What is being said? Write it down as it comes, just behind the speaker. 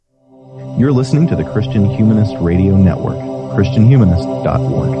You're listening to the Christian Humanist Radio Network,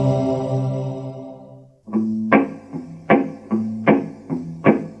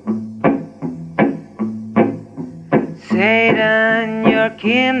 christianhumanist.org. Satan, your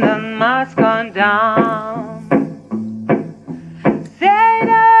kingdom must come down.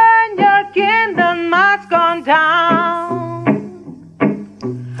 Satan, your kingdom must come down.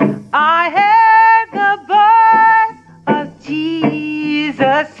 I heard the voice of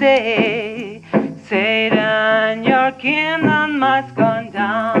Jesus say, Satan, your kingdom must come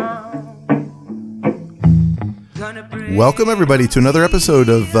down. Welcome, everybody, to another episode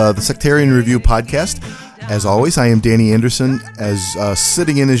of the Sectarian Review podcast. As always, I am Danny Anderson,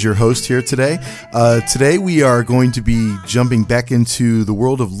 sitting in as your host here today. Today we are going to be jumping back into the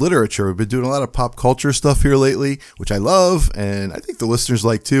world of literature. We've been doing a lot of pop culture stuff here lately, which I love, and I think the listeners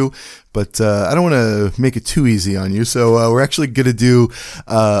like too. But I don't want to make it too easy on you, so we're actually going to do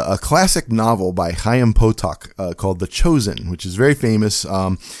a classic novel by Chaim Potok called The Chosen, which is very famous.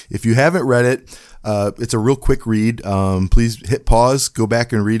 If you haven't read it, it's a real quick read. Please hit pause, go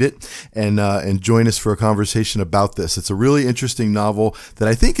back and read it, and join us for a conversation about this. It's a really interesting novel that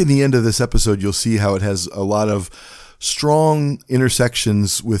I think in the end of this episode, you'll see how it has a lot of strong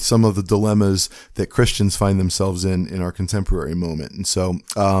intersections with some of the dilemmas that Christians find themselves in our contemporary moment. And so,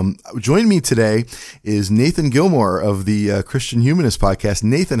 joining me today is Nathan Gilmore of the Christian Humanist podcast.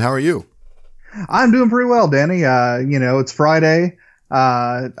 Nathan, how are you? I'm doing pretty well, Danny. It's Friday.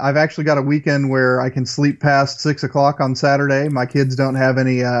 I've actually got a weekend where I can sleep past 6 o'clock on Saturday. My kids don't have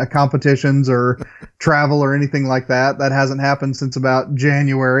any competitions or travel or anything like that. That hasn't happened since about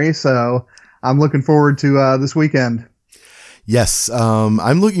January, so I'm looking forward to this weekend. Yes,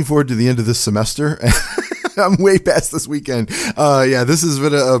 I'm looking forward to the end of this semester. I'm way past this weekend. This has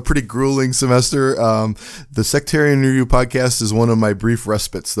been a pretty grueling semester. The Sectarian Review podcast is one of my brief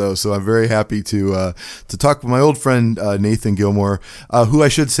respites, though, so I'm very happy to talk with my old friend Nathan Gilmore, who I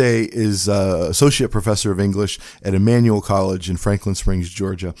should say is associate professor of English at Emmanuel College in Franklin Springs,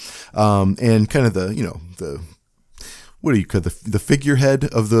 Georgia, and kind of the what do you call the figurehead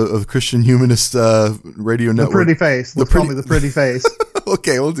of the Christian Humanist Radio Network? The pretty face. Let's call me the pretty face.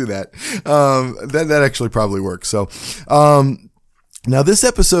 Okay, we'll do that. That actually probably works. So, now this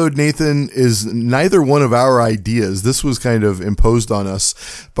episode, Nathan, is neither one of our ideas. This was kind of imposed on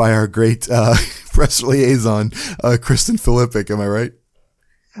us by our great press liaison, Kristen Filippic. Am I right?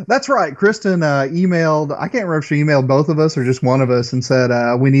 That's right. Kristen emailed, I can't remember if she emailed both of us or just one of us, and said,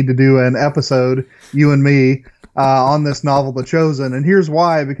 we need to do an episode, you and me, on this novel, The Chosen. And here's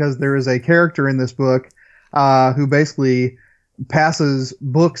why, because there is a character in this book who basically passes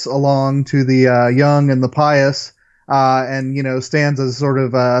books along to the young and the pious, and stands as sort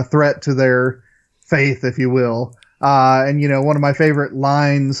of a threat to their faith, if you will. And one of my favorite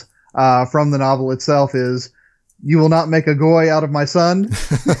lines from the novel itself is, "You will not make a goy out of my son."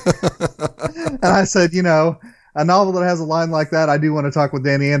 And I said, a novel that has a line like that, I do want to talk with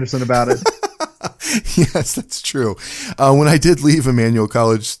Danny Anderson about it. Yes, that's true. When I did leave Emmanuel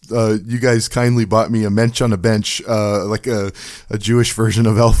College, you guys kindly bought me a Mensch on a Bench, like a Jewish version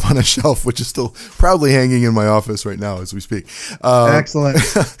of Elf on a Shelf, which is still proudly hanging in my office right now as we speak. Excellent.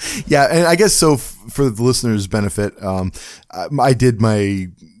 Yeah, and I guess so for the listeners' benefit, I did my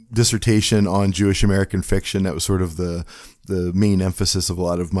dissertation on Jewish American fiction. That was sort of the main emphasis of a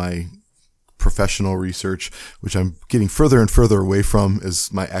lot of my professional research, which I'm getting further and further away from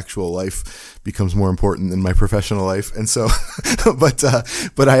as my actual life becomes more important than my professional life. And so,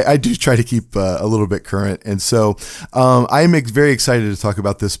 but I do try to keep a little bit current. And so, I'm very excited to talk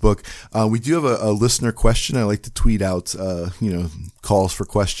about this book. We do have a listener question. I like to tweet out, calls for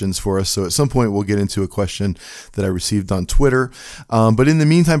questions for us. So at some point we'll get into a question that I received on Twitter. But in the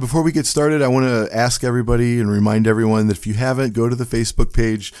meantime, before we get started, I want to ask everybody and remind everyone that if you haven't, go to the Facebook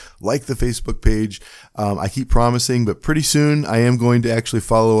page, like the Facebook page. I keep promising, but pretty soon I am going to actually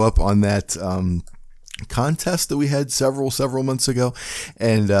follow up on that contest that we had several months ago,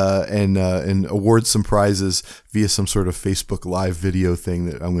 and award some prizes via some sort of Facebook Live video thing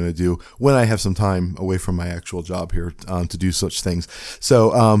that I'm going to do when I have some time away from my actual job here to do such things.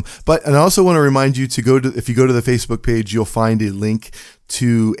 So, and I also want to remind you to if you go to the Facebook page, you'll find a link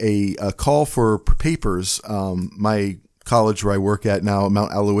to a call for papers. My college where I work at now,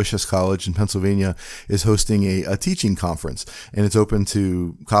 Mount Aloysius College in Pennsylvania, is hosting a teaching conference, and it's open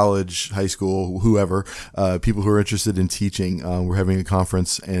to college, high school, whoever, people who are interested in teaching. We're having a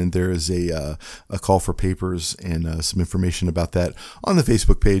conference, and there is a call for papers and some information about that on the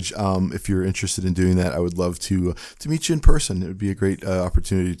Facebook page. If you're interested in doing that, I would love to meet you in person. It would be a great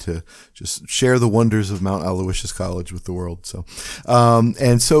opportunity to just share the wonders of Mount Aloysius College with the world. So,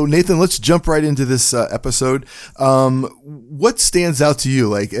 and so Nathan, let's jump right into this episode. What stands out to you,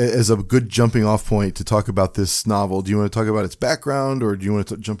 like, as a good jumping off point to talk about this novel? Do you want to talk about its background, or do you want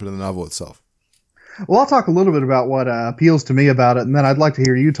to jump into the novel itself? Well, I'll talk a little bit about what appeals to me about it, and then I'd like to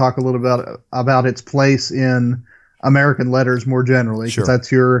hear you talk a little bit about its place in American letters more generally, because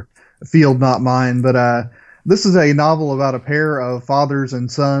that's your field, not mine. But this is a novel about a pair of fathers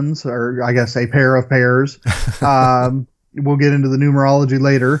and sons, or I guess a pair of pairs. We'll get into the numerology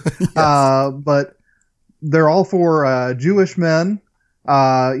later. Yes. But they're all four Jewish men.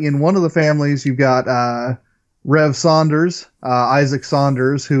 In one of the families, you've got Rev Saunders, Isaac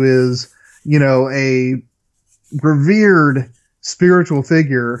Saunders, who is, a revered spiritual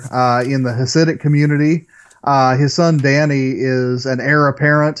figure in the Hasidic community. His son Danny is an heir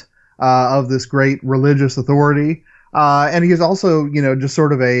apparent of this great religious authority. And he is also, just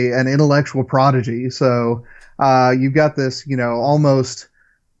sort of an intellectual prodigy. So you've got this, almost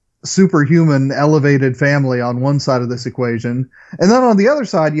superhuman elevated family on one side of this equation. And then on the other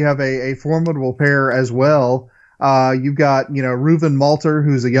side, you have a formidable pair as well. You've got, Reuven Malter,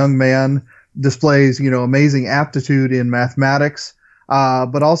 who's a young man, displays, amazing aptitude in mathematics,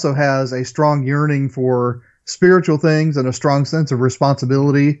 but also has a strong yearning for spiritual things and a strong sense of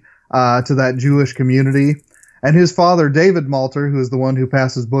responsibility to that Jewish community. And his father, David Malter, who is the one who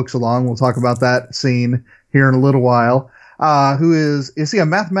passes books along, we'll talk about that scene here in a little while, who is he a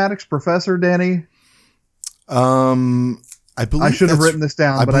mathematics professor, Danny? I believe I should have written this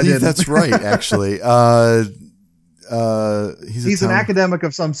down, but I didn't. That's right, actually. He's an academic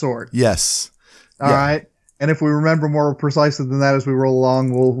of some sort. Yes. All right. And if we remember more precisely than that as we roll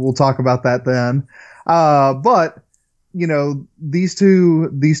along, we'll talk about that then. But these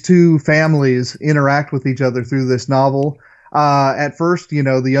two families interact with each other through this novel. At first,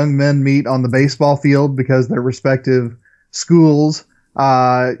 the young men meet on the baseball field because their respective schools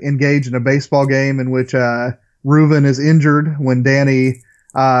engage in a baseball game in which Reuven is injured when Danny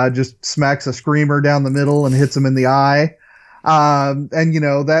just smacks a screamer down the middle and hits him in the eye. And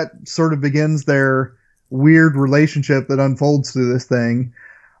that sort of begins their weird relationship that unfolds through this thing.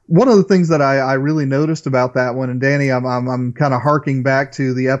 One of the things that I really noticed about that one, and Danny, I'm kind of harking back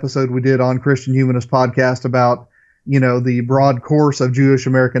to the episode we did on Christian Humanist Podcast about, the broad course of Jewish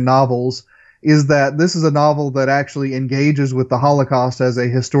American novels, is that this is a novel that actually engages with the Holocaust as a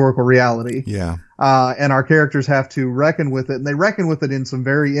historical reality. Yeah. And our characters have to reckon with it, and they reckon with it in some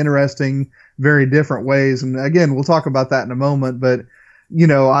very interesting, very different ways. And again, we'll talk about that in a moment. But,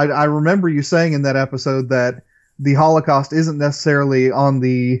 I remember you saying in that episode that the Holocaust isn't necessarily on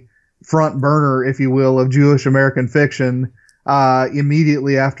the front burner, if you will, of Jewish American fiction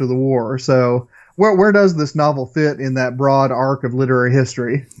immediately after the war. So where does this novel fit in that broad arc of literary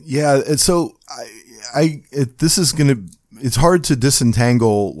history? Yeah, and so it's hard to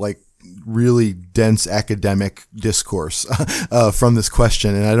disentangle like really dense academic discourse from this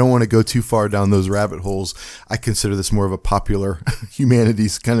question, and I don't want to go too far down those rabbit holes. I consider this more of a popular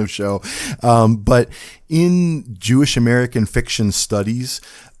humanities kind of show, but in Jewish American fiction studies,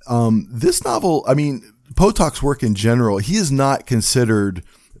 this novel, Potok's work in general, he is not considered.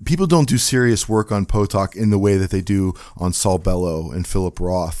 People don't do serious work on Potok in the way that they do on Saul Bellow and Philip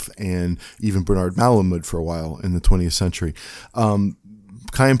Roth and even Bernard Malamud for a while in the 20th century.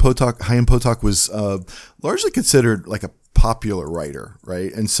 Chaim Potok was largely considered like a popular writer,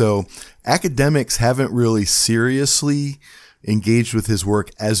 right? And so academics haven't really seriously engaged with his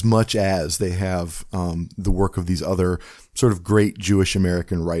work as much as they have the work of these other sort of great Jewish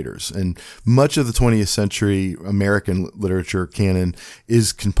American writers. And much of the 20th century American literature canon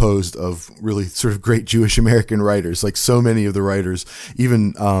is composed of really sort of great Jewish American writers. Like so many of the writers,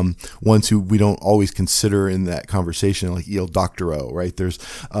 even ones who we don't always consider in that conversation, like E.L. Doctorow, right? There's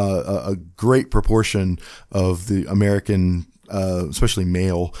a great proportion of the American especially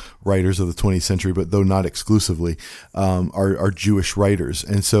male writers of the 20th century, but though not exclusively, are Jewish writers.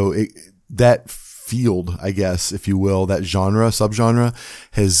 And so that field, I guess, if you will, that subgenre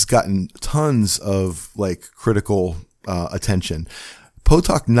has gotten tons of like critical attention.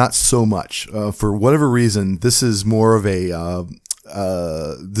 Potok, not so much. For whatever reason, this is more of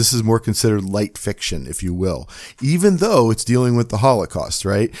this is more considered light fiction, if you will, even though it's dealing with the Holocaust,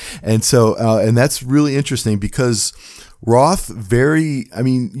 right? And so, and that's really interesting because Roth,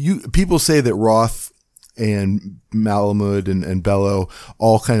 people say that Roth and Malamud and Bellow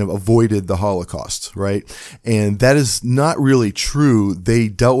all kind of avoided the Holocaust, right? And that is not really true. They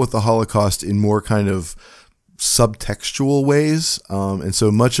dealt with the Holocaust in more kind of subtextual ways. And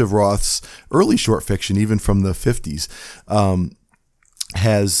so much of Roth's early short fiction, even from the 50s,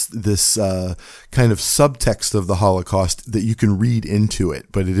 has this kind of subtext of the Holocaust that you can read into it,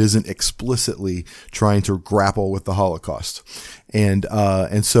 but it isn't explicitly trying to grapple with the Holocaust. And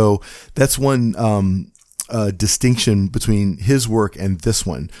so that's one distinction between his work and this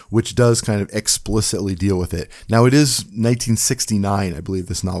one, which does kind of explicitly deal with it. Now, it is 1969, I believe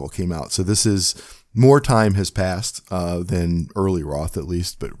this novel came out. So this is more time has passed than early Roth, at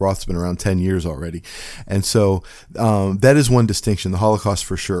least, but Roth's been around 10 years already. And so that is one distinction, the Holocaust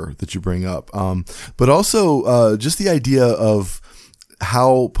for sure, that you bring up. But also just the idea of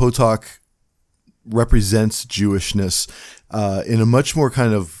how Potok represents Jewishness in a much more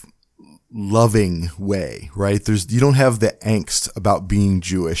kind of loving way, right? You don't have the angst about being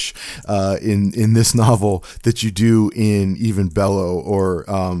Jewish in this novel that you do in even Bellow or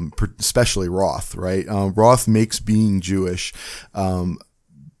especially Roth, right? Roth makes being Jewish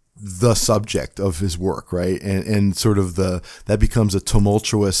the subject of his work, right? And sort of that becomes a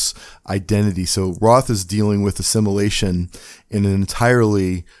tumultuous identity. So Roth is dealing with assimilation in an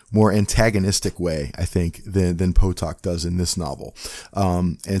entirely more antagonistic way, I think, than Potok does in this novel.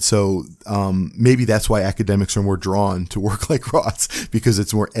 And so maybe that's why academics are more drawn to work like Roth's, because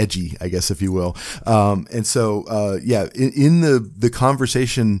it's more edgy, I guess, if you will. And so, in the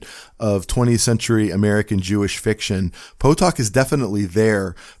conversation of 20th century American Jewish fiction, Potok is definitely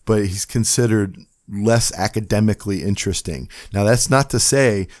there, but he's considered less academically interesting. Now, that's not to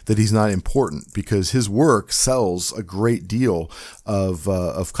say that he's not important, because his work sells a great deal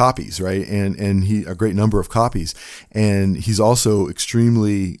of copies, right? And a great number of copies. And he's also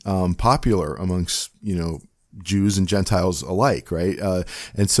extremely popular amongst, Jews and Gentiles alike, right?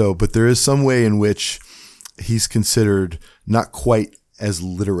 And so, but there is some way in which he's considered not quite as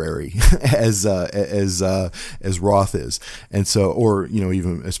literary as Roth is. And so, or,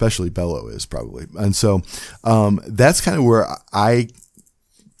 even especially Bellow is probably. And so, that's kind of where I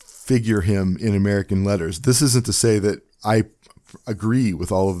figure him in American letters. This isn't to say that I agree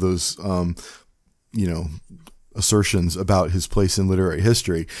with all of those, assertions about his place in literary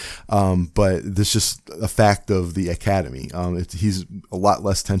history. But this is just a fact of the Academy. He's a lot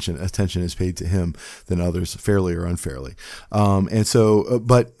less attention is paid to him than others, fairly or unfairly. And so,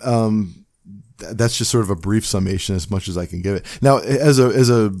 that's just sort of a brief summation as much as I can give it. Now, as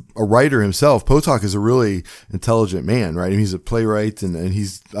a writer himself, Potok is a really intelligent man, right? I mean, he's a playwright and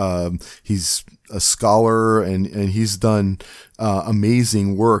he's a scholar and he's done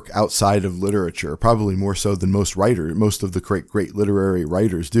amazing work outside of literature, probably more so than most of the great literary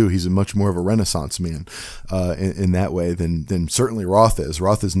writers do. He's much more of a Renaissance man in that way than certainly Roth is.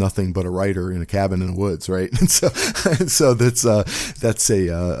 Roth is nothing but a writer in a cabin in the woods, right? And so that's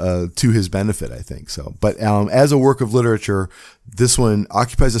to his benefit, I think. So, but as a work of literature, this one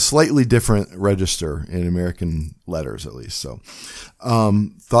occupies a slightly different register in American letters, at least. So,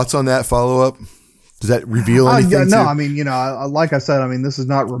 thoughts on that? Follow up? Does that reveal anything? No, I mean, like I said, this is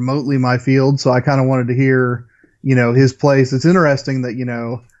not remotely my field, so I kind of wanted to hear, his place. It's interesting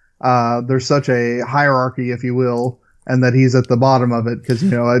that, there's such a hierarchy, if you will, and that he's at the bottom of it. Because,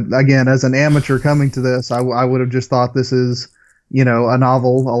 again, as an amateur coming to this, I would have just thought this is, a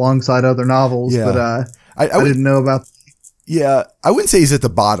novel alongside other novels, yeah. But I didn't know about. Yeah, I wouldn't say he's at the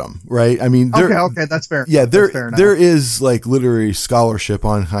bottom, right? I mean, okay, that's fair. Yeah, that's fair enough. There is like literary scholarship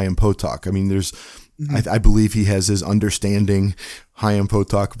on Chaim Potok. I mean, there's. I believe he has his Understanding Chaim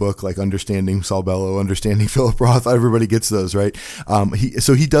Potok book, like Understanding Saul Bellow, Understanding Philip Roth. Everybody gets those, right?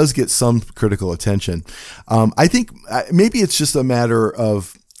 So he does get some critical attention. I think maybe it's just a matter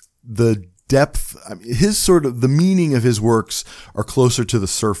of the depth. The meaning of his works are closer to the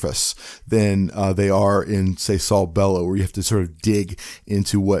surface than they are in, say, Saul Bellow, where you have to sort of dig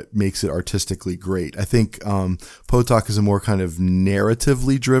into what makes it artistically great. I think Potok is a more kind of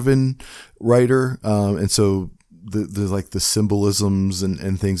narratively driven writer, and so the symbolisms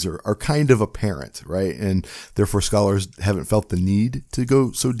and things are kind of apparent, right? And therefore scholars haven't felt the need to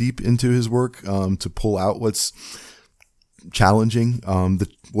go so deep into his work to pull out what's challenging.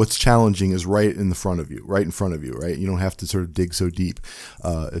 What's challenging is right in front of you, right? You don't have to sort of dig so deep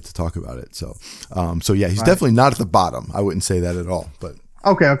to talk about it. So yeah, he's definitely not at the bottom. I wouldn't say that at all, but.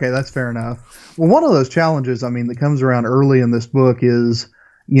 Okay, that's fair enough. Well, one of those challenges, that comes around early in this book is,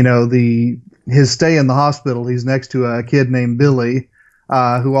 his stay in the hospital. He's next to a kid named Billy,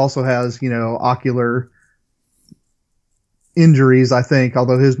 who also has, ocular injuries, I think,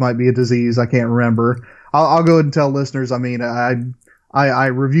 although his might be a disease. I can't remember. I'll go ahead and tell listeners, I mean, I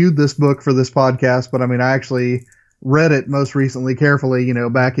reviewed this book for this podcast, but I mean, I actually read it most recently carefully, you know,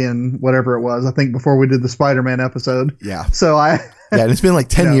 back in whatever it was, I think before we did the Spider-Man episode. Yeah. So yeah, and it's been like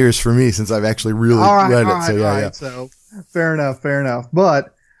 10 years for me since I've actually really read it. So yeah. So fair enough.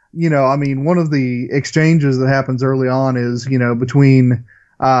 But, you know, I mean, one of the exchanges that happens early on is, you know, between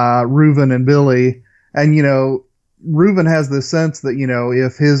Reuben and Billy, and, you know, Reuben has this sense that, you know,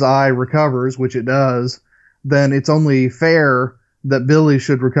 if his eye recovers, which it does, then it's only fair that Billy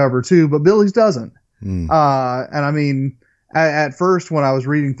should recover too, but Billy's doesn't. And I mean, at first when I was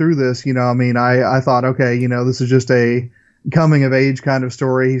reading through this, you know, I mean, I thought, okay, you know, this is just a coming of age kind of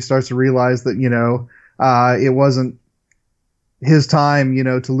story. He starts to realize that, you know, it wasn't his time, you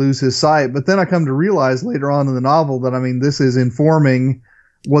know, to lose his sight. But then I come to realize later on in the novel that, I mean, this is informing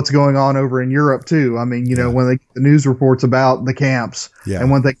what's going on over in Europe too. I mean, you know, when they get the news reports about the camps,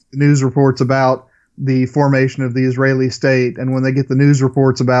 and when they get the news reports about the formation of the Israeli state, and when they get the news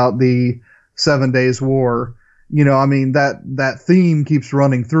reports about the 7 Days War, you know, I mean, that theme keeps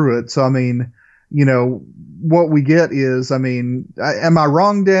running through it. So, I mean, you know, what we get is, I mean, am I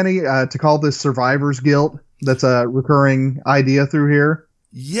wrong, Danny, to call this survivor's guilt? That's a recurring idea through here.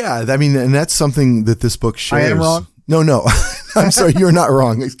 Yeah. I mean, and that's something that this book shares. I am wrong? No. I'm sorry. You're not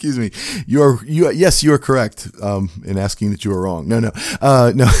wrong. Excuse me. Yes, you are correct. In asking that you are wrong. No.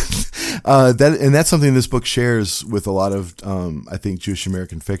 That's something this book shares with a lot of, I think, Jewish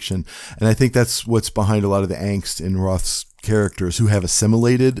American fiction. And I think that's what's behind a lot of the angst in Roth's characters who have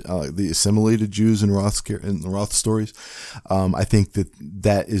assimilated, the assimilated Jews in the Roth stories. I think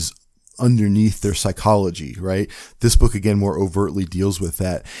that is underneath their psychology, right? This book, again, more overtly deals with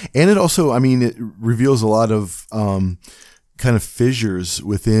that. And it also, I mean, it reveals a lot of, kind of fissures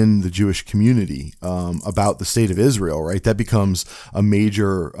within the Jewish community about the state of Israel, right? That becomes a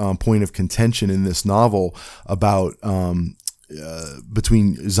major point of contention in this novel about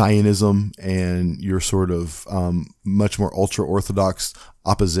between Zionism and your sort of much more ultra-Orthodox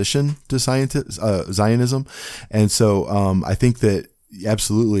opposition to Zionism. And so I think that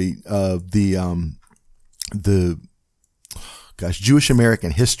absolutely the Jewish American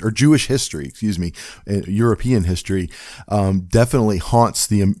history, or Jewish history, European history, definitely haunts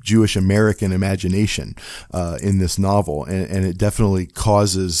the Jewish American imagination in this novel, and it definitely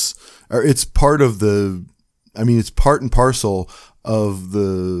causes, or it's part of it's part and parcel of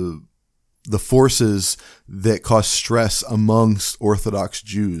the forces that cause stress amongst Orthodox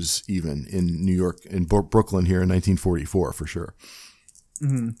Jews, even in New York, in Brooklyn here in 1944, for sure.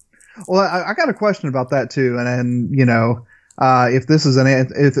 Mm-hmm. Well, I got a question about that too, and you know. If this is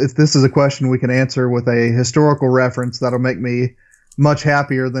a question we can answer with a historical reference, that'll make me much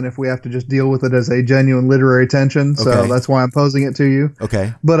happier than if we have to just deal with it as a genuine literary tension. So that's why I'm posing it to you.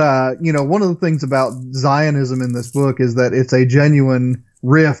 Okay. But, you know, one of the things about Zionism in this book is that it's a genuine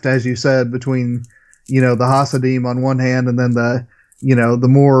rift, as you said, between, you know, the Hasidim on one hand and then the, you know, the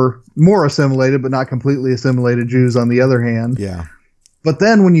more assimilated but not completely assimilated Jews on the other hand. Yeah. But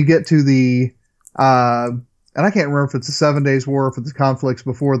then when you get to the, and I can't remember if it's the 7 Days War, if it's the conflicts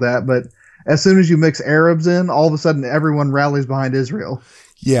before that, but as soon as you mix Arabs in, all of a sudden everyone rallies behind Israel.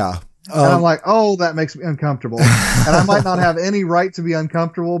 Yeah. And I'm like, oh, that makes me uncomfortable. And I might not have any right to be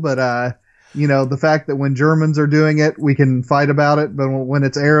uncomfortable, but, you know, the fact that when Germans are doing it, we can fight about it, but when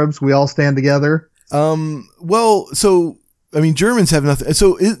it's Arabs, we all stand together. Well, so, I mean, Germans have nothing.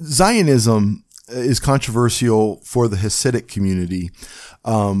 So Zionism is controversial for the Hasidic community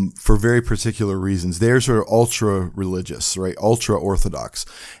for very particular reasons. They're sort of ultra religious, right? Ultra Orthodox.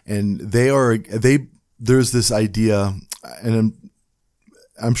 And there's this idea, and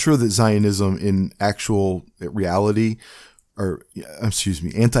I'm sure that Zionism in actual reality,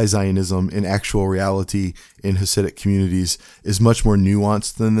 anti-Zionism in actual reality in Hasidic communities is much more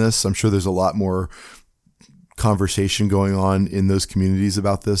nuanced than this. I'm sure there's a lot more conversation going on in those communities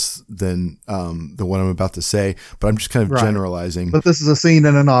about this than what I'm about to say, but I'm just kind of generalizing. But this is a scene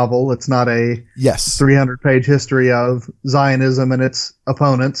in a novel. It's not a 300-page history of Zionism and its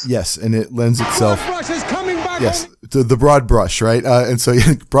opponents. Yes, and it lends itself. Broad brush is coming back. Yes, to the broad brush, right? And so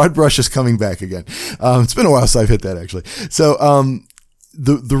broad brush is coming back again. It's been a while since I've hit that actually. So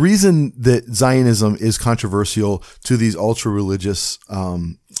the reason that Zionism is controversial to these ultra religious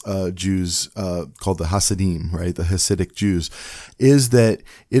Jews called the Hasidim, right? The Hasidic Jews, is that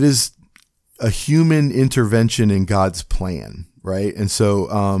it is a human intervention in God's plan, right? And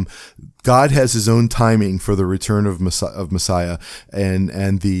so God has His own timing for the return of Messiah,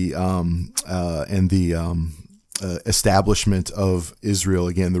 and the establishment of Israel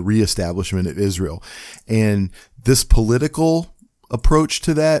again, the reestablishment of Israel. And this political approach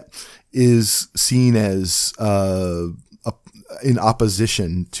to that is seen as in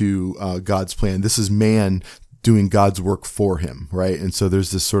opposition to God's plan. This is man doing God's work for him, right? And so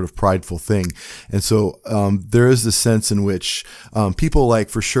there's this sort of prideful thing. And so there is this sense in which people like,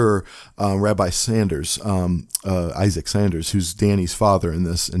 for sure, Rabbi Sanders, Isaac Sanders, who's Danny's father in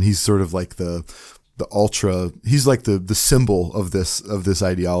this, and he's sort of like the he's like the symbol of this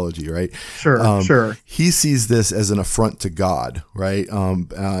ideology, right? Sure. He sees this as an affront to God, right?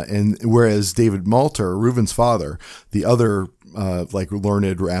 And whereas David Malter, Reuven's father, the other like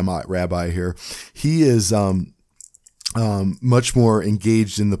learned rabbi here, he is much more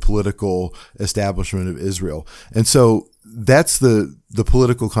engaged in the political establishment of Israel. And so that's the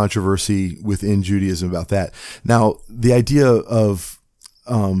political controversy within Judaism about that. Now, the idea of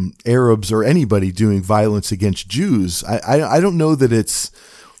Arabs or anybody doing violence against Jews, I don't know that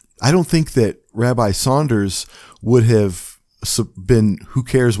I don't think that Rabbi Saunders would have been, who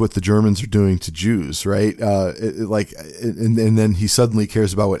cares what the Germans are doing to Jews, right? And then he suddenly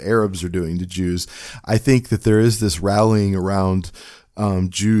cares about what Arabs are doing to Jews. I think that there is this rallying around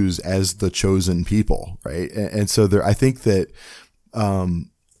Jews as the chosen people, right? And so I think that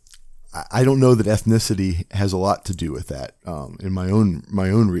I don't know that ethnicity has a lot to do with that in my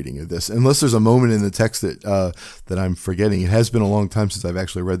own reading of this, unless there's a moment in the text that I'm forgetting. It has been a long time since I've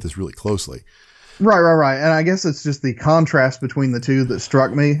actually read this really closely. Right. And I guess it's just the contrast between the two that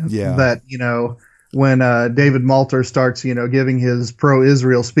struck me. Yeah. That, when David Malter starts, giving his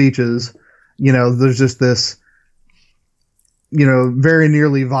pro-Israel speeches, there's just this, very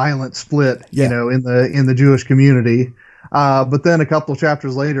nearly violent split, in the Jewish community. But then a couple of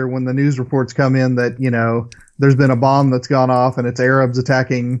chapters later, when the news reports come in that, there's been a bomb that's gone off and it's Arabs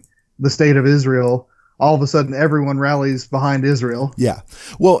attacking the state of Israel, all of a sudden everyone rallies behind Israel. Yeah.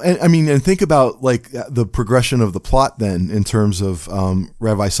 Well, and think about like the progression of the plot then in terms of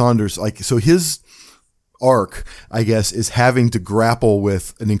Rabbi Saunders. Like, so his arc, I guess, is having to grapple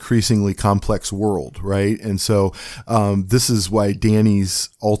with an increasingly complex world, right? And so this is why Danny's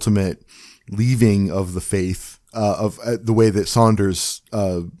ultimate leaving of the faith, of the way that Saunders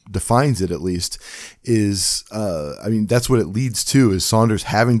defines it, at least, is that's what it leads to, is Saunders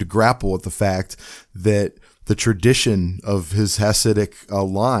having to grapple with the fact that the tradition of his Hasidic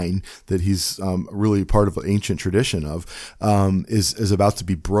line that he's really part of an ancient tradition of is about to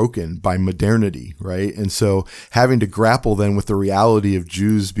be broken by modernity, right? And so having to grapple then with the reality of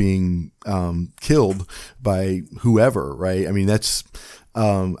Jews being killed by whoever, right? I mean, that's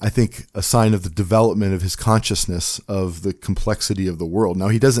I think a sign of the development of his consciousness of the complexity of the world. Now,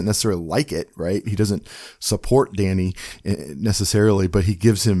 he doesn't necessarily like it, right? He doesn't support Danny necessarily, but he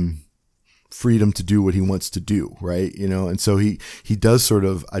gives him freedom to do what he wants to do, right? And so he does sort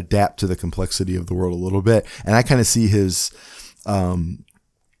of adapt to the complexity of the world a little bit. And I kind of see his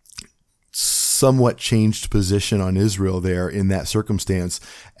somewhat changed position on Israel there in that circumstance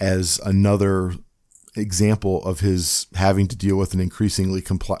as another example of his having to deal with an increasingly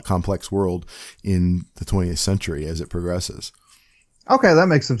complex world in the 20th century as it progresses. Okay, that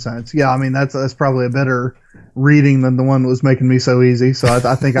makes some sense. Yeah, I mean, that's probably a better reading than the one that was making me so easy, so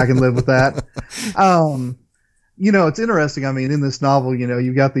I think I can live with that. It's interesting. I mean, in this novel,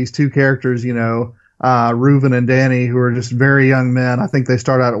 you've got these two characters, Reuven and Danny, who are just very young men. I think they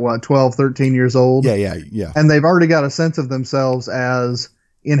start out at 12, 13 years old. Yeah. And they've already got a sense of themselves as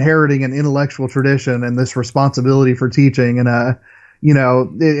inheriting an intellectual tradition and this responsibility for teaching. And,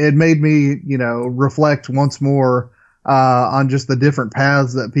 it made me, reflect once more on just the different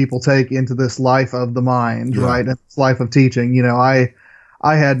paths that people take into this life of the mind, right? And this life of teaching.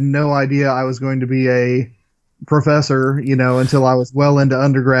 I had no idea I was going to be a professor, until I was well into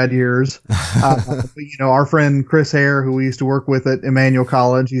undergrad years. But, our friend Chris Hare, who we used to work with at Emmanuel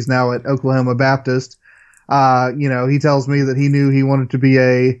College, he's now at Oklahoma Baptist. He tells me that he knew he wanted to be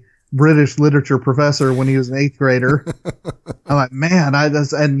a British literature professor when he was an 8th grader. I'm like, man,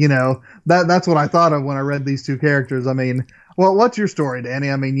 that's what I thought of when I read these two characters. I mean, well, what's your story, Danny?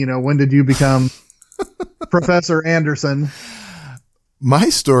 I mean, when did you become Professor Anderson? My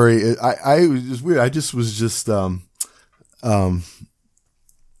story, I was weird. I was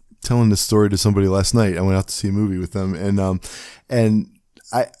telling this story to somebody last night. I went out to see a movie with them, and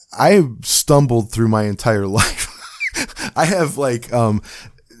I stumbled through my entire life. I have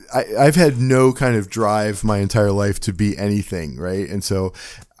I've had no kind of drive my entire life to be anything, right? And so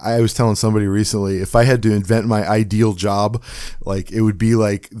I was telling somebody recently, if I had to invent my ideal job, it would be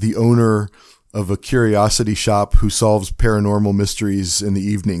like the owner of a curiosity shop who solves paranormal mysteries in the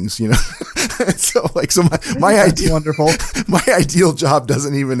evenings, So my That's ideal, wonderful. my ideal job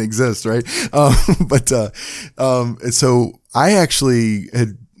doesn't even exist. Right. So I actually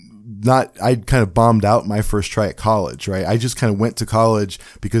I'd kind of bombed out my first try at college, right? I just kind of went to college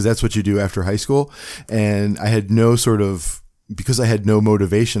because that's what you do after high school. And I had because I had no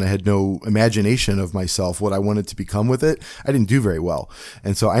motivation, I had no imagination of myself, what I wanted to become with it. I didn't do very well.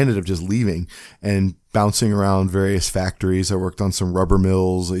 And so I ended up just leaving and bouncing around various factories. I worked on some rubber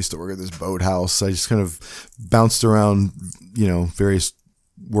mills. I used to work at this boathouse. I just kind of bounced around, various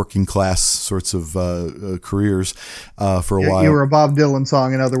working class sorts of careers for a while. You were a Bob Dylan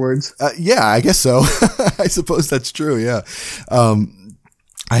song, in other words. Yeah, I guess so. I suppose that's true. Yeah.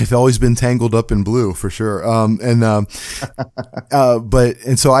 I've always been tangled up in blue for sure.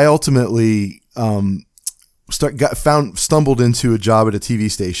 So I ultimately stumbled into a job at a TV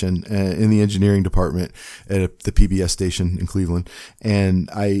station in the engineering department at the PBS station in Cleveland, and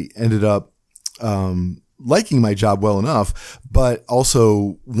I ended up liking my job well enough, but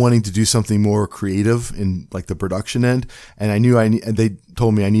also wanting to do something more creative in like the production end. And I knew they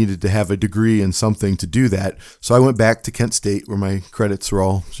told me I needed to have a degree in something to do that. So I went back to Kent State where my credits were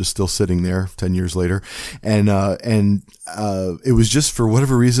all just still sitting there 10 years later. And it was just for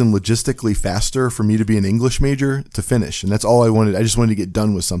whatever reason, logistically faster for me to be an English major to finish. And that's all I wanted. I just wanted to get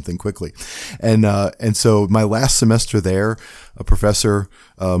done with something quickly. And so my last semester there, a professor,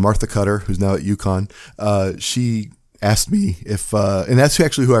 Martha Cutter, who's now at UConn, she asked me if, and that's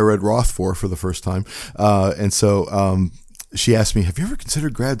actually who I read Roth for the first time. She asked me, have you ever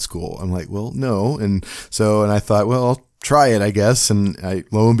considered grad school? I'm like, well, no. And I thought, well, I'll try it, I guess. And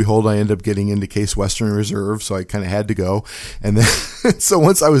lo and behold, I ended up getting into Case Western Reserve. So I kind of had to go. And then, so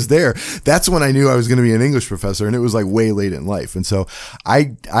once I was there, that's when I knew I was going to be an English professor, and it was like way late in life. And so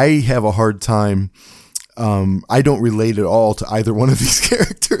I have a hard time. I don't relate at all to either one of these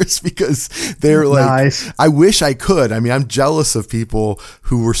characters because they're like, nice. I wish I could. I mean, I'm jealous of people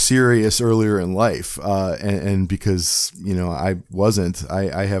who were serious earlier in life. And because, I wasn't,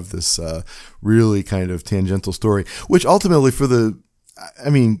 I have this, really kind of tangential story, which ultimately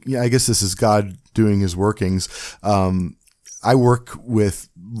I guess this is God doing his workings. I work with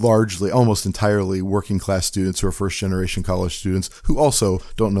largely, almost entirely working class students who are first generation college students who also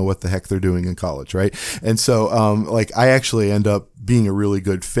don't know what the heck they're doing in college. Right. And so, I actually end up being a really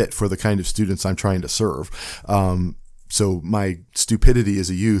good fit for the kind of students I'm trying to serve. So my stupidity as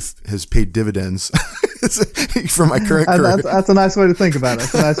a youth has paid dividends for my current career. That's a nice way to think about it.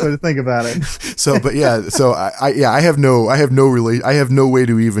 So, but yeah, so I have no way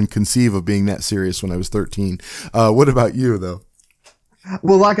to even conceive of being that serious when I was 13. What about you though?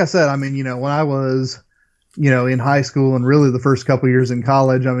 Well, like I said, when I was, in high school and really the first couple years in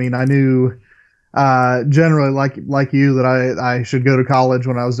college, I knew, generally like you that I should go to college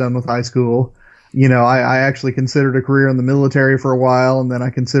when I was done with high school. I actually considered a career in the military for a while, and then I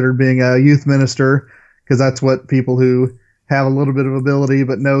considered being a youth minister because that's what people who have a little bit of ability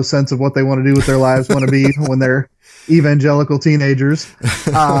but no sense of what they want to do with their lives want to be when they're evangelical teenagers.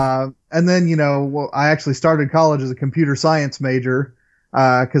 And then, I actually started college as a computer science major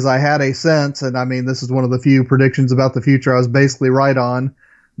because I had a sense, and this is one of the few predictions about the future I was basically right on,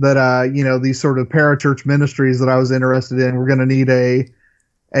 that, these sort of parachurch ministries that I was interested in were going to need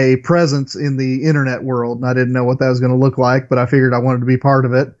a presence in the internet world. And I didn't know what that was going to look like, but I figured I wanted to be part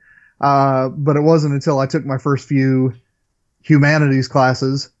of it. But it wasn't until I took my first few humanities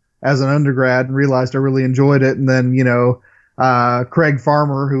classes as an undergrad and realized I really enjoyed it. And then, Craig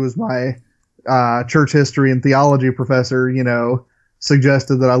Farmer, who was my church history and theology professor,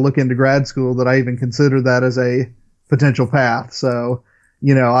 suggested that I look into grad school, that I even considered that as a potential path. So,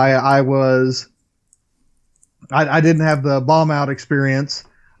 I didn't have the bomb out experience,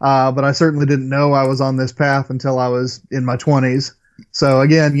 but I certainly didn't know I was on this path until I was in my 20s. So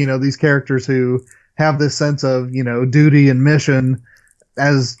again, these characters who have this sense of, duty and mission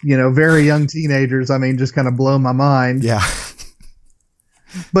as, very young teenagers, just kind of blow my mind. Yeah.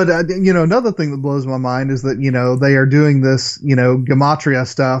 But, another thing that blows my mind is that, they are doing this, gematria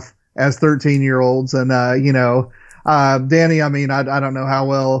stuff as 13-year-olds. And, Danny, I don't know how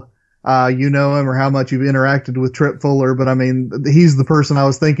well you know him or how much you've interacted with Trip Fuller, but he's the person I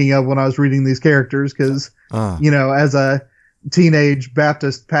was thinking of when I was reading these characters because, as a teenage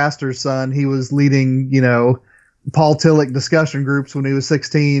Baptist pastor's son, he was leading, Paul Tillich discussion groups when he was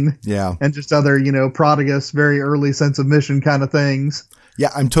 16. Yeah. And just other, prodigious, very early sense of mission kind of things. Yeah,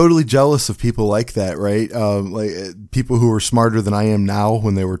 I'm totally jealous of people like that, right? People who are smarter than I am now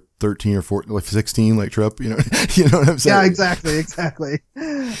when they were 13 or 14, like 16, like Trip, you know what I'm saying? Yeah, exactly. He's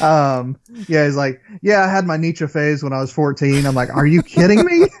like, I had my Nietzsche phase when I was 14. I'm like, are you kidding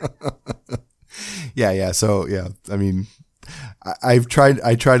me? Yeah. So yeah, I mean, I try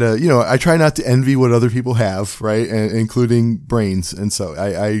not to envy what other people have, right? And including brains. And so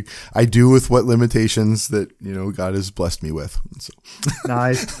I do with what limitations that, God has blessed me with. And so.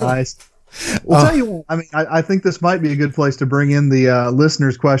 Nice. Well, tell you what, I mean, I think this might be a good place to bring in the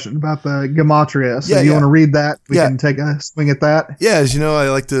listener's question about the gematria. So you want to read that? We can take a swing at that. Yeah, as you know, I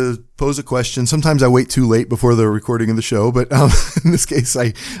like to pose a question. Sometimes I wait too late before the recording of the show, but in this case,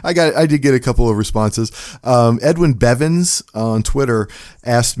 I did get a couple of responses. Edwin Bevins on Twitter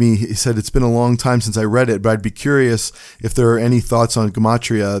asked me. He said it's been a long time since I read it, but I'd be curious if there are any thoughts on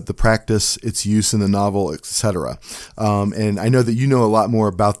gematria, the practice, its use in the novel, etc. And I know that you know a lot more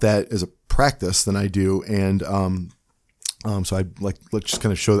about that as a practice than I do, and so let's just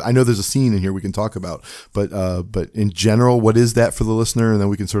kind of show. I know there's a scene in here we can talk about, but in general, what is that for the listener, and then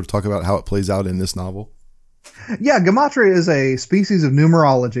we can sort of talk about how it plays out in this novel. Yeah, gematria is a species of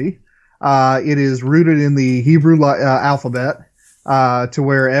numerology. It is rooted in the Hebrew alphabet, to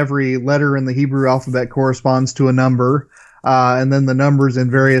where every letter in the Hebrew alphabet corresponds to a number, and then the numbers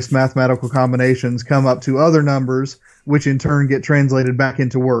in various mathematical combinations come up to other numbers, which in turn get translated back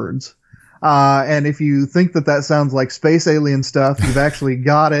into words. And if you think that sounds like space alien stuff, you've actually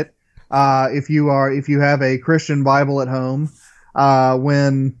got it. If you have a Christian Bible at home,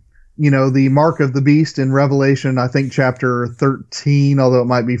 when, the mark of the beast in Revelation, I think chapter 13, although it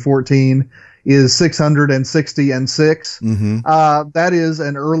might be 14, is 660 and 6. Mm-hmm. That is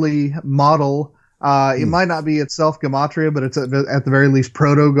an early model. It might not be itself gematria, but it's at the very least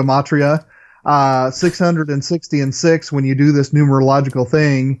proto-gematria. 660 and 6, when you do this numerological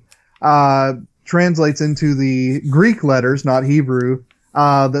thing, translates into the Greek letters, not Hebrew,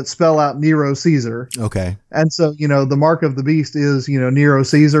 that spell out Nero Caesar. Okay. And so, the mark of the beast is, Nero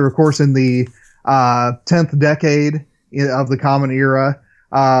Caesar. Of course, in the 10th decade of the Common Era,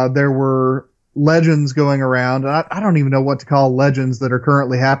 there were legends going around. And I don't even know what to call legends that are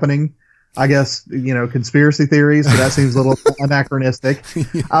currently happening. I guess, conspiracy theories, so that seems a little anachronistic.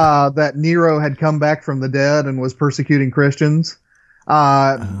 That Nero had come back from the dead and was persecuting Christians.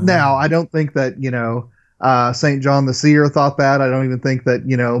 Now, I don't think that, St. John the Seer thought that. I don't even think that,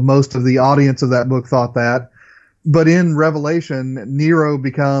 most of the audience of that book thought that. But in Revelation, Nero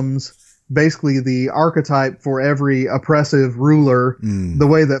becomes basically the archetype for every oppressive ruler, the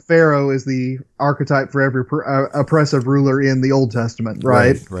way that Pharaoh is the archetype for every oppressive ruler in the Old Testament,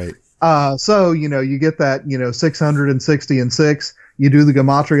 right? Right. So, you get that, 660 and 6, you do the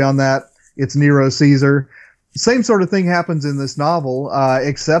gematria on that, it's Nero Caesar. Same sort of thing happens in this novel,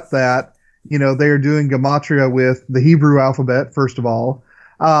 except that, they are doing gematria with the Hebrew alphabet, first of all,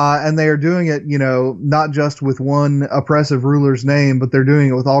 and they are doing it, not just with one oppressive ruler's name, but they're doing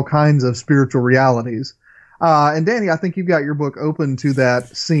it with all kinds of spiritual realities. And Danny, I think you've got your book open to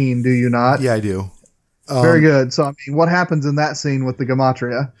that scene, do you not? Yeah, I do. Very good. So, what happens in that scene with the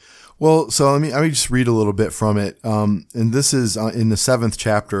gematria? Well, so let me just read a little bit from it. And this is in the 7th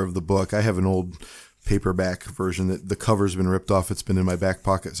chapter of the book. I have an old paperback version that the cover's been ripped off. It's been in my back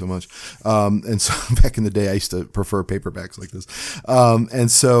pocket so much. And so back in the day, I used to prefer paperbacks like this.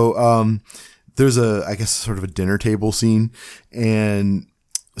 And so there's I guess sort of a dinner table scene. And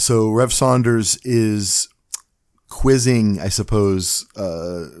so Rev Saunders is quizzing, I suppose,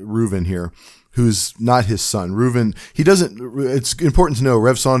 Reuven here, who's not his son. Reuven, it's important to know,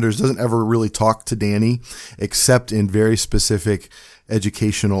 Rev Saunders doesn't ever really talk to Danny except in very specific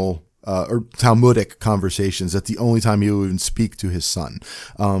educational or Talmudic conversations. That's the only time he will even speak to his son.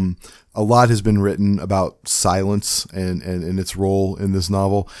 A lot has been written about silence and its role in this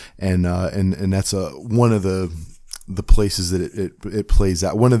novel. And that's one of the places that it plays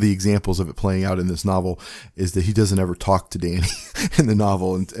out. One of the examples of it playing out in this novel is that he doesn't ever talk to Danny in the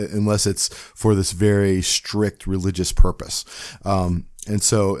novel unless it's for this very strict religious purpose. And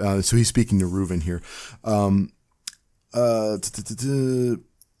so he's speaking to Reuven here.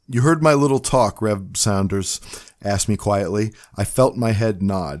 You heard my little talk, Rev Saunders asked me quietly. I felt my head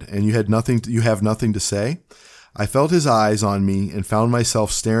nod. And you have nothing to say? I felt his eyes on me and found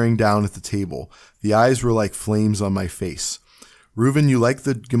myself staring down at the table. The eyes were like flames on my face. Reuven, you like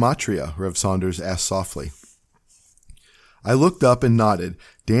the gematria? Rev Saunders asked softly. I looked up and nodded.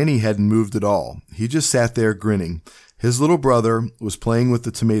 Danny hadn't moved at all. He just sat there grinning. His little brother was playing with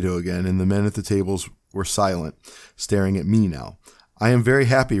the tomato again, and the men at the tables were silent, staring at me now. I am very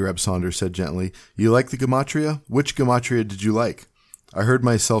happy, Reb Saunders said gently. You like the gematria? Which gematria did you like? I heard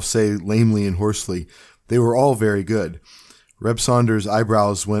myself say lamely and hoarsely, they were all very good. Reb Saunders'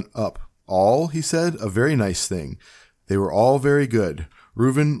 eyebrows went up. All, he said, a very nice thing. They were all very good.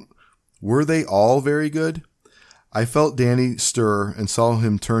 Reuven, were they all very good? I felt Danny stir and saw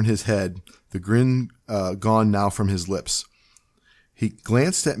him turn his head, the grin gone now from his lips. He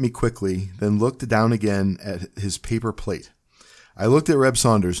glanced at me quickly, then looked down again at his paper plate. I looked at Reb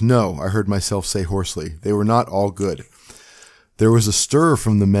Saunders. No, I heard myself say hoarsely. They were not all good. There was a stir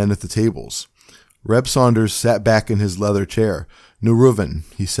from the men at the tables. Reb Saunders sat back in his leather chair. "No, Reuven,"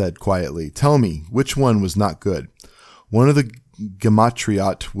 he said quietly. "Tell me, which one was not good?" "One of the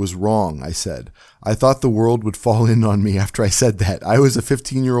gematriot was wrong," I said. I thought the world would fall in on me after I said that. I was a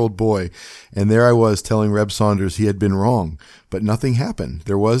 15-year-old boy, and there I was telling Reb Saunders he had been wrong. But nothing happened.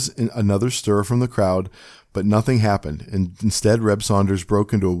 There was another stir from the crowd, but nothing happened. And instead, Reb Saunders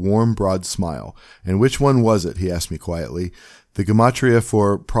broke into a warm, broad smile. "And which one was it?" he asked me quietly. "The gematria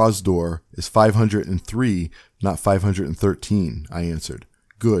for Prosdor is 503, not 513, I answered.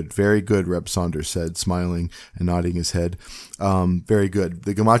 "Good, very good," Reb Saunders said, smiling and nodding his head. "Very good.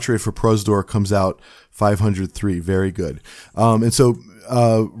 The gematria for Prosdor comes out 503. Very good." And so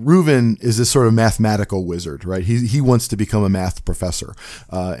Reuven is this sort of mathematical wizard, right? He wants to become a math professor.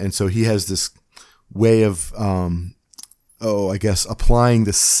 And so he has this way of, I guess, applying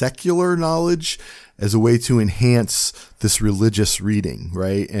the secular knowledge as a way to enhance this religious reading,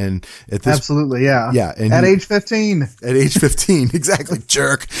 right? And at this, absolutely, yeah, yeah. And at age 15, exactly,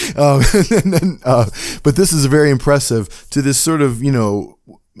 jerk. But this is very impressive to this sort of,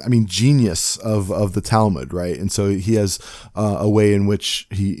 genius of the Talmud, right? And so he has a way in which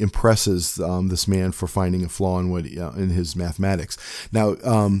he impresses this man for finding a flaw in his mathematics. Now,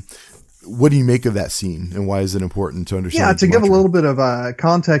 what do you make of that scene, and why is it important to understand? Yeah, to give a little bit of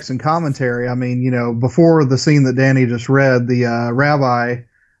context and commentary. I mean, before the scene that Danny just read, the rabbi,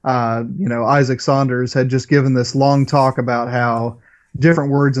 Isaac Saunders, had just given this long talk about how different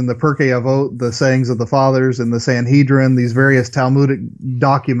words in the Pirkei Avot, the sayings of the fathers, and the Sanhedrin, these various Talmudic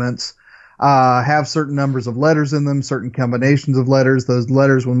documents, have certain numbers of letters in them, certain combinations of letters. Those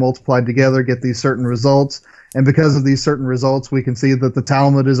letters, when multiplied together, get these certain results. And because of these certain results, we can see that the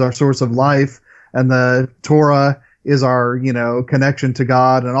Talmud is our source of life, and the Torah is our, connection to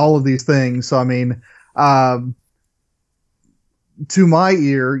God, and all of these things. So, I mean, to my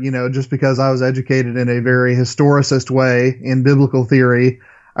ear, just because I was educated in a very historicist way in biblical theory,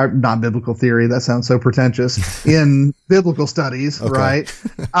 or not biblical theory, that sounds so pretentious, in biblical studies, okay.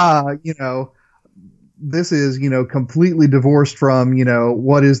 Right? This is, completely divorced from,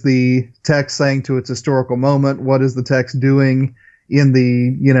 what is the text saying to its historical moment? What is the text doing in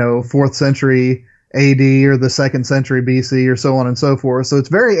the, 4th century AD or the 2nd century BC or so on and so forth? So it's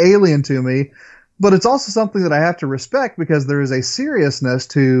very alien to me, but it's also something that I have to respect because there is a seriousness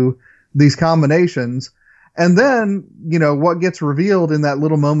to these combinations. And then, what gets revealed in that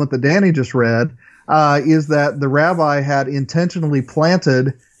little moment that Danny just read is that the rabbi had intentionally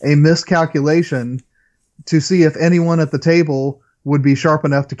planted a miscalculation to see if anyone at the table would be sharp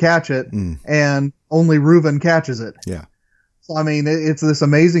enough to catch it, and only Reuven catches it. Yeah. So, I mean, it's this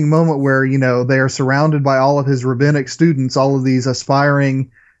amazing moment where, they are surrounded by all of his rabbinic students, all of these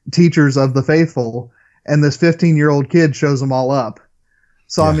aspiring teachers of the faithful, and this 15-year-old kid shows them all up.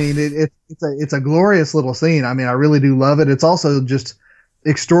 So, yeah. I mean, it's a glorious little scene. I mean, I really do love it. It's also just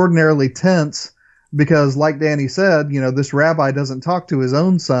extraordinarily tense because, like Danny said, this rabbi doesn't talk to his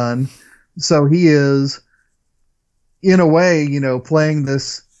own son, so he is, in a way, playing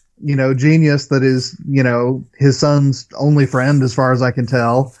this, genius that is, his son's only friend, as far as I can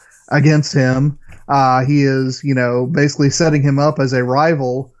tell, against him. He is, basically setting him up as a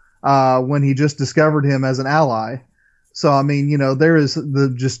rival when he just discovered him as an ally. So, I mean, there is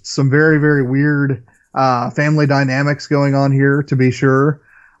just some very, very weird family dynamics going on here, to be sure.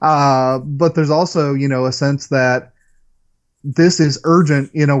 But there's also, a sense that this is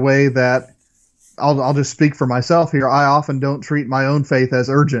urgent in a way that I'll just speak for myself here. I often don't treat my own faith as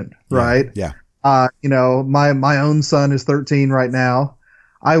urgent, right? Yeah. My own son is 13 right now.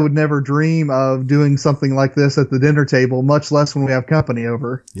 I would never dream of doing something like this at the dinner table, much less when we have company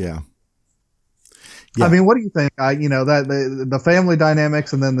over. Yeah. I mean, what do you think? That the family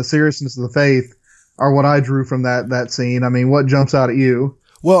dynamics and then the seriousness of the faith are what I drew from that scene. I mean, what jumps out at you?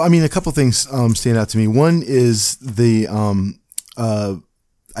 Well, I mean, a couple things stand out to me. One is the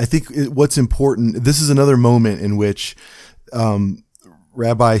I think what's important. This is another moment in which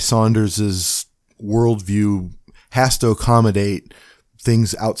Rabbi Saunders's worldview has to accommodate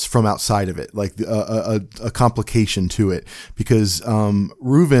things from outside of it, like a complication to it, because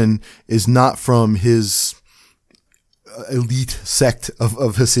Reuven is not from his elite sect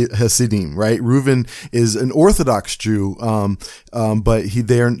of Hasidim, right? Reuven is an Orthodox Jew, but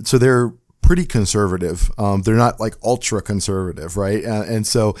they're pretty conservative. They're not like ultra conservative, right? And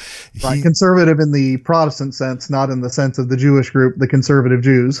so right, conservative in the Protestant sense, not in the sense of the Jewish group, the conservative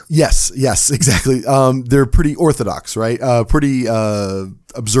Jews. Yes, exactly. They're pretty orthodox, right? Pretty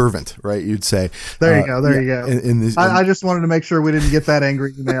observant, right? You'd say. There you go. I just wanted to make sure we didn't get that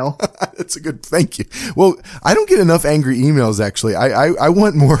angry email. That's a good. Thank you. Well, I don't get enough angry emails actually. I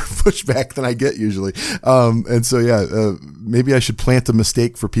want more pushback than I get usually. And so maybe I should plant a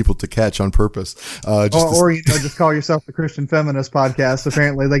mistake for people to catch on purpose. Or just call yourself the Christian Feminist Podcast.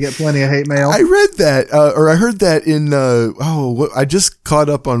 Apparently, they get plenty of hate mail. I read that, or I heard that in. I just caught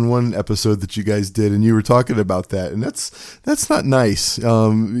up on one episode that you guys did, and you were talking about that, and that's not nice.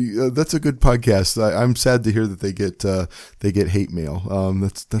 That's a good podcast. I'm sad to hear that they get hate mail.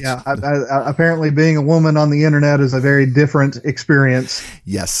 Apparently, being a woman on the internet is a very different experience.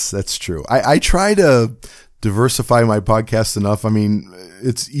 Yes, that's true. I try to diversify my podcast enough. I mean,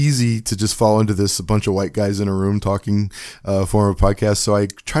 it's easy to just fall into this a bunch of white guys in a room talking form of podcast. So I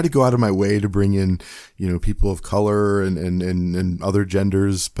try to go out of my way to bring in, people of color and other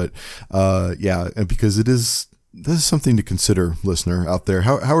genders. But and because this is something to consider, listener out there.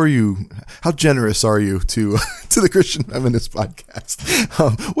 How are you? How generous are you to the Christian Feminist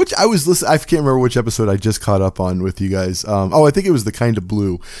Podcast? Which I was listening. I can't remember which episode I just caught up on with you guys. I think it was the Kind of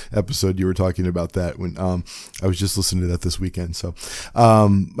Blue episode. You were talking about that when I was just listening to that this weekend. So,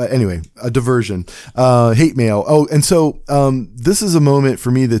 but anyway, a diversion. Hate mail. Oh, and so this is a moment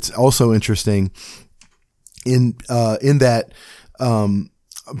for me that's also interesting. In that,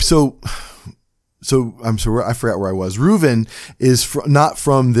 So I'm sorry, I forgot where I was. Reuven is not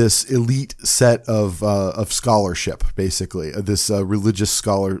from this elite set of scholarship, basically, this religious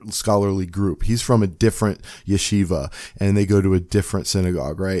scholarly group. He's from a different yeshiva, and they go to a different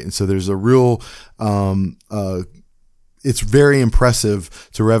synagogue, right? And so there's a real it's very impressive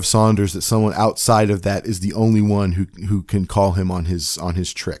to Rev Saunders that someone outside of that is the only one who can call him on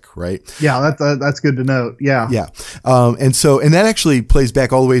his trick, right? Yeah, that's good to note. Yeah. Yeah. And that actually plays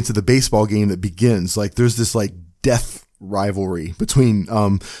back all the way into the baseball game that begins. Like there's this like death rivalry between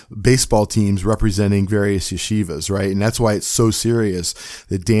baseball teams representing various yeshivas, right? And that's why it's so serious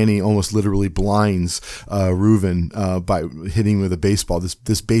that Danny almost literally blinds Reuven by hitting with a baseball.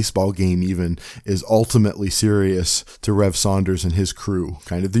 This baseball game even is ultimately serious to Rev Saunders and his crew.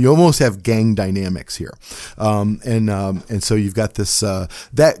 Kind of, you almost have gang dynamics here, and so you've got this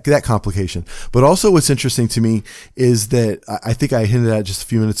that complication. But also, what's interesting to me is that I think I hinted at just a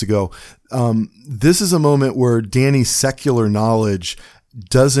few minutes ago. This is a moment where Danny's secular knowledge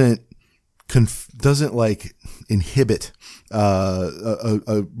doesn't like inhibit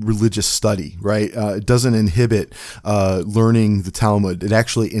a religious study, right? It doesn't inhibit learning the Talmud. It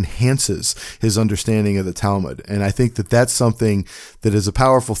actually enhances his understanding of the Talmud. And I think that that's something that is a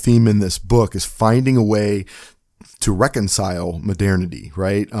powerful theme in this book, is finding a way to reconcile modernity,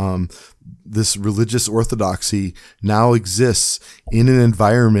 right? This religious orthodoxy now exists in an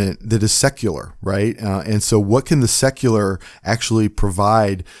environment that is secular, right? And so what can the secular actually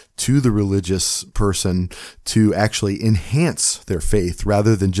provide to the religious person to actually enhance their faith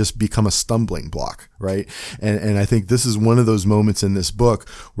rather than just become a stumbling block, right? And I think this is one of those moments in this book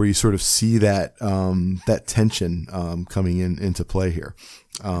where you sort of see that that tension coming into play here.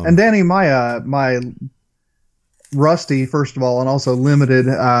 And Danny, my rusty, first of all, and also limited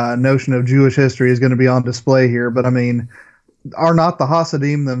notion of Jewish history is going to be on display here. But I mean, are not the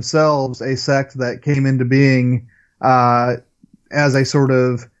Hasidim themselves a sect that came into being as a sort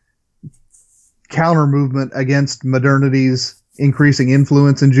of counter movement against modernity's increasing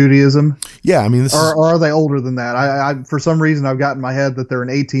influence in Judaism? Yeah, I mean, or are they older than that? I for some reason I've got in my head that they're an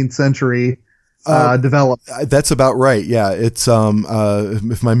 18th century developed. That's about right. Yeah, it's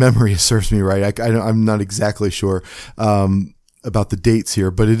if my memory serves me right, I'm not exactly sure about the dates here,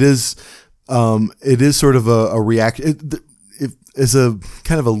 but it is sort of a reaction. As a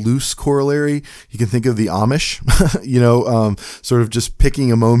kind of a loose corollary, you can think of the Amish, sort of just picking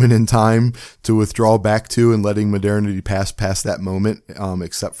a moment in time to withdraw back to and letting modernity pass past that moment,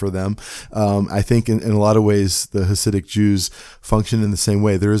 except for them. I think in a lot of ways, the Hasidic Jews function in the same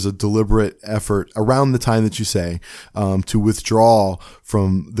way. There is a deliberate effort around the time that you say to withdraw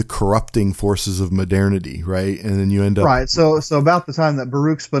from the corrupting forces of modernity, right? And then you end up... Right, so about the time that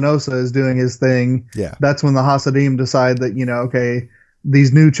Baruch Spinoza is doing his thing, that's when the Hasidim decide that, okay,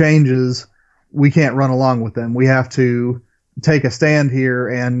 these new changes, we can't run along with them. We have to take a stand here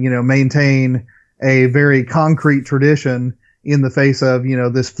and, maintain a very concrete tradition in the face of,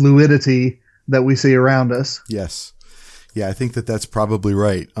 this fluidity that we see around us. Yes. Yeah, I think that that's probably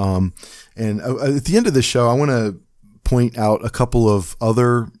right. And at the end of the show, I want to point out a couple of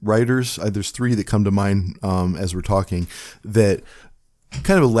other writers. There's three that come to mind as we're talking that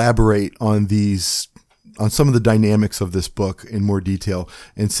kind of elaborate on some of the dynamics of this book in more detail.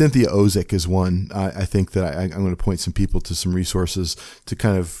 And Cynthia Ozick is one. I think that I'm going to point some people to some resources to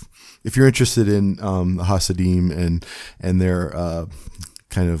kind of, if you're interested in the Hasidim and their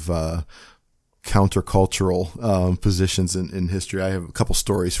kind of countercultural positions in history. I have a couple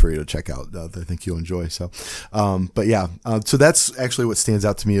stories for you to check out that I think you'll enjoy. So, so that's actually what stands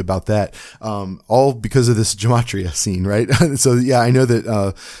out to me about that. All because of this gematria scene, right? So yeah, I know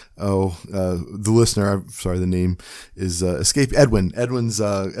that. The listener, I'm sorry, the name is escape Edwin.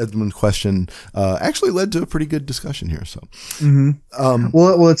 Edwin question actually led to a pretty good discussion here. So,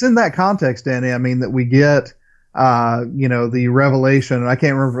 well, it's in that context, Danny. I mean, that we get. The revelation, and I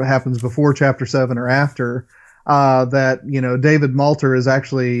can't remember if it happens before chapter 7 or after, that, David Malter is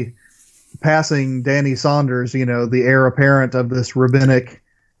actually passing Danny Saunders, the heir apparent of this rabbinic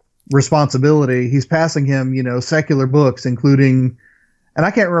responsibility. He's passing him, secular books, including, and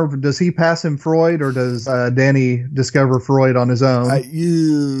I can't remember, does he pass him Freud or does Danny discover Freud on his own?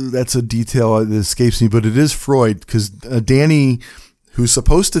 That's a detail that escapes me, but it is Freud because Danny, who's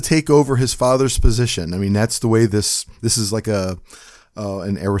supposed to take over his father's position. I mean, that's the way this is like an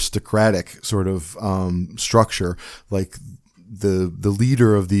aristocratic sort of structure. Like the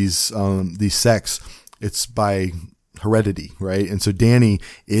leader of these sects, it's by heredity, right? And so Danny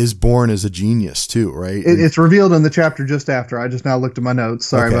is born as a genius too, right? It's revealed in the chapter just after. I just now looked at my notes.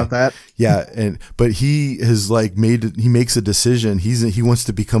 Sorry about that. Yeah, but he has he makes a decision. He wants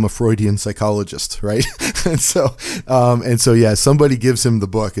to become a Freudian psychologist, right? and so yeah, somebody gives him the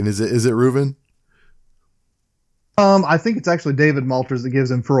book, and is it Reuven? I think it's actually David Malters that gives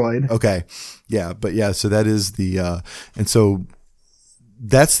him Freud. Okay, yeah, but yeah, so that is the and so.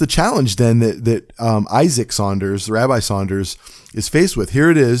 That's the challenge then that Isaac Saunders, Rabbi Saunders, is faced with.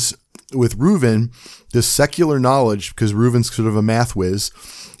 Here it is with Reuven, this secular knowledge, because Reuven's sort of a math whiz,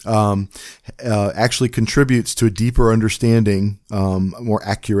 actually contributes to a deeper understanding, more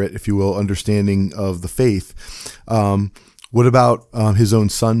accurate, if you will, understanding of the faith. What about his own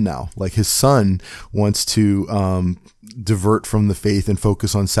son now? Like his son wants to divert from the faith and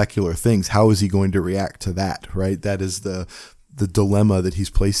focus on secular things. How is he going to react to that, right? That is the dilemma that he's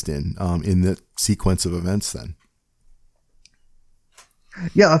placed in the sequence of events then.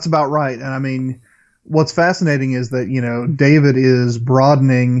 Yeah, that's about right. And I mean, what's fascinating is that, David is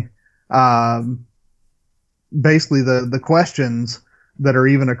broadening basically the questions that are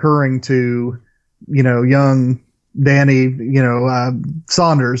even occurring to, young Danny,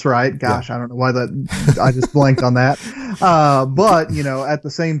 Saunders, right? Gosh, yeah. I don't know why I just blanked on that. But, at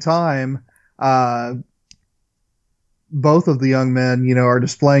the same time, both of the young men, are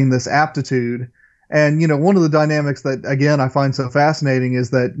displaying this aptitude. And, one of the dynamics that, again, I find so fascinating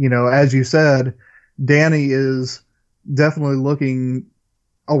is that, as you said, Danny is definitely looking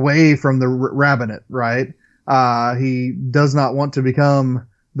away from the rabbinate, right? He does not want to become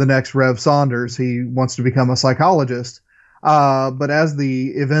the next Rev Saunders. He wants to become a psychologist. But as the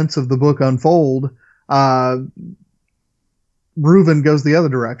events of the book unfold, Reuven goes the other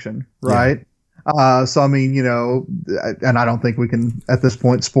direction, right? Yeah. So I mean, and I don't think we can at this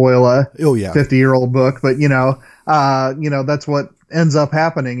point spoil a 50-year-old book, but that's what ends up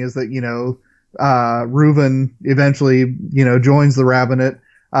happening is that Reuven eventually joins the rabbinate.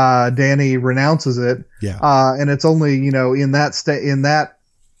 Danny renounces it, and it's only in that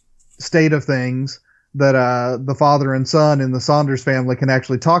state of things that the father and son in the Saunders family can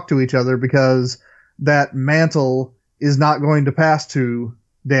actually talk to each other, because that mantle is not going to pass to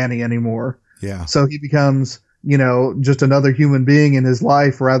Danny anymore. Yeah. So he becomes, just another human being in his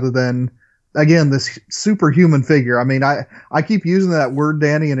life rather than, again, this superhuman figure. I mean, I keep using that word,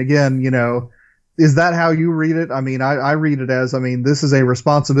 Danny, and again, is that how you read it? I mean, I read it as, this is a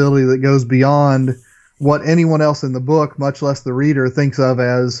responsibility that goes beyond what anyone else in the book, much less the reader, thinks of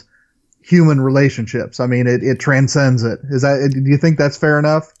as human relationships. I mean, it transcends it. Do you think that's fair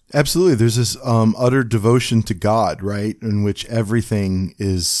enough? Absolutely. There's this utter devotion to God, right, in which everything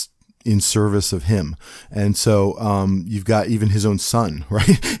is in service of him. And so you've got even his own son,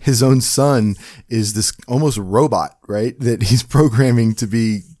 right? His own son is this almost robot, right, that he's programming to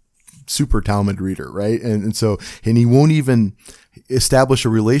be super Talmud reader, right? And he won't even establish a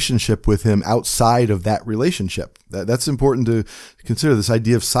relationship with him outside of that relationship. That's important to consider, this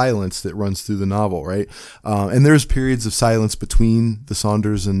idea of silence that runs through the novel, right? And there's periods of silence between the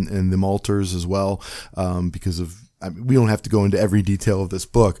Saunders and the Malters as well, because of, we don't have to go into every detail of this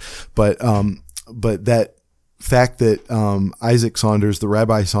book, but that fact that Isaac Saunders, the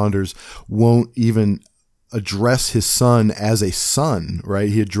Rabbi Saunders, won't even address his son as a son, right?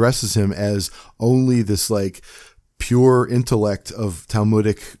 He addresses him as only this like pure intellect of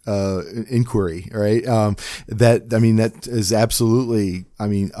Talmudic inquiry, right? That is absolutely,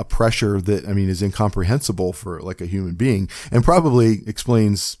 a pressure that, is incomprehensible for like a human being, and probably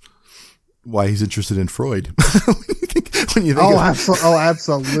explains why he's interested in Freud. when you think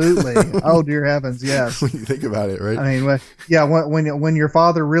absolutely. Oh, dear heavens, yes. When you think about it, right? When your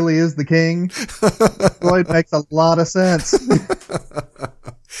father really is the king, Freud makes a lot of sense.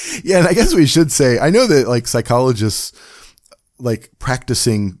 Yeah, and I guess we should say, I know that like psychologists, like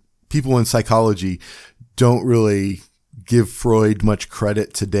practicing people in psychology, don't really give Freud much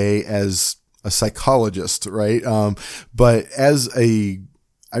credit today as a psychologist, right? But as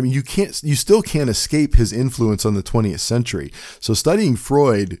you still can't escape his influence on the 20th century. So studying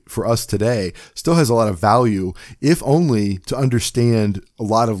Freud for us today still has a lot of value, if only to understand a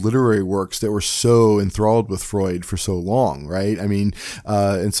lot of literary works that were so enthralled with Freud for so long, right?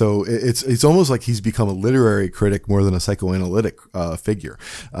 And so it's almost like he's become a literary critic more than a psychoanalytic figure.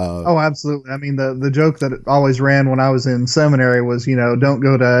 Absolutely. The joke that always ran when I was in seminary was, don't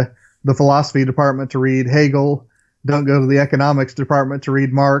go to the philosophy department to read Hegel. Don't go to the economics department to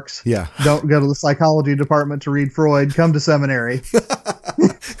read Marx. Yeah. Don't go to the psychology department to read Freud. Come to seminary.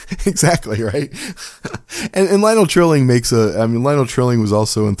 Exactly, right. And Lionel Trilling Lionel Trilling was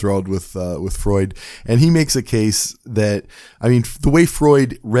also enthralled with Freud, and he makes a case that, the way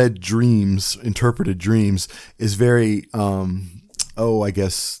Freud read dreams, interpreted dreams, is very,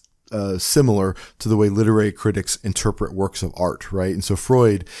 similar to the way literary critics interpret works of art, right? And so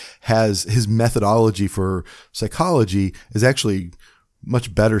Freud has his methodology for psychology is actually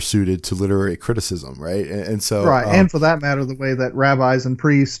much better suited to literary criticism, right? And so, right. And for that matter, the way that rabbis and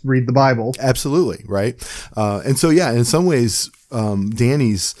priests read the Bible. Absolutely. Right. And so, yeah, in some ways,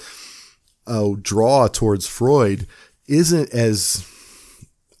 Danny's draw towards Freud isn't as,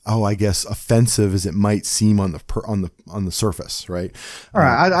 offensive as it might seem on the surface, right? All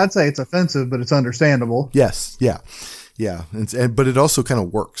right, I'd say it's offensive, but it's understandable. Yes, yeah, but it also kind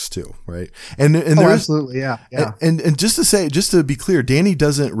of works too, right? And absolutely, yeah. And just to be clear, Danny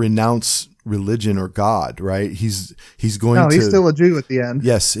doesn't renounce religion or God, right? He's going to. He's still a Jew at the end.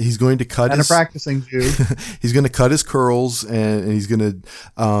 Yes, he's going to cut a practicing Jew. He's going to cut his curls, and he's going to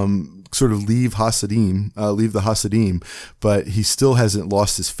sort of leave the Hasidim, but he still hasn't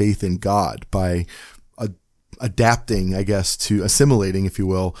lost his faith in God by adapting, I guess, to assimilating, if you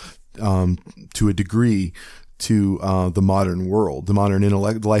will, to a degree to the modern world, the modern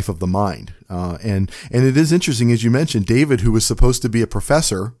intellect, the life of the mind. And it is interesting, as you mentioned, David, who was supposed to be a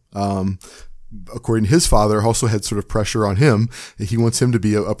professor, according to his father, also had sort of pressure on him. He wants him to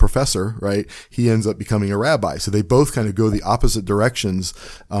be a professor, right? He ends up becoming a rabbi. So they both kind of go the opposite directions,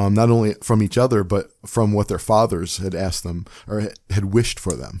 not only from each other, but from what their fathers had asked them or had wished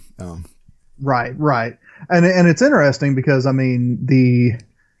for them. Right. And it's interesting because, the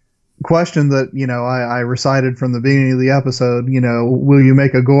question that, I recited from the beginning of the episode, will you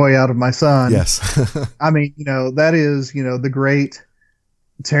make a goy out of my son? Yes. That is, the great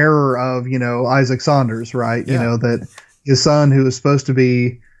terror of, Isaac Saunders, right? Yeah. That his son, who is supposed to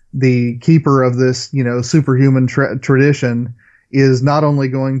be the keeper of this, superhuman tradition, is not only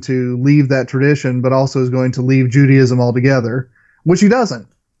going to leave that tradition, but also is going to leave Judaism altogether, which he doesn't.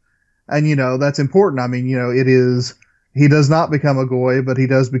 And, that's important. It is, he does not become a goy, but he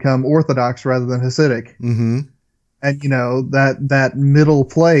does become Orthodox rather than Hasidic. Mm-hmm. And, that middle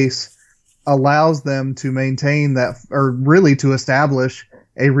place allows them to maintain that, or really to establish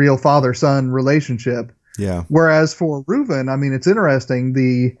a real father-son relationship. Yeah. Whereas for Reuven, it's interesting.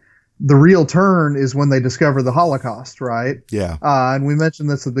 The real turn is when they discover the Holocaust, right? Yeah. And we mentioned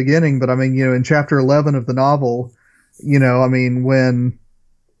this at the beginning, but in chapter 11 of the novel, when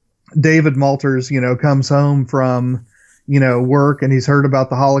David Malters, comes home from, work and he's heard about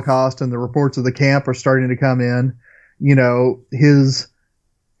the Holocaust and the reports of the camp are starting to come in, his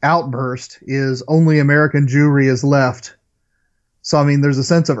outburst is only American Jewry is left. So, there's a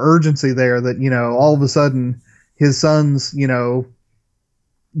sense of urgency there that, all of a sudden his son's,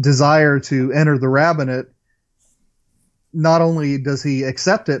 desire to enter the rabbinate, not only does he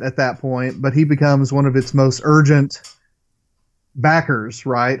accept it at that point, but he becomes one of its most urgent backers,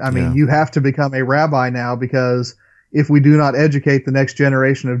 right? You have to become a rabbi now because if we do not educate the next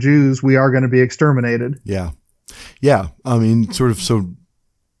generation of Jews, we are going to be exterminated. Yeah. Yeah. So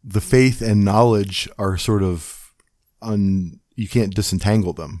the faith and knowledge are sort of you can't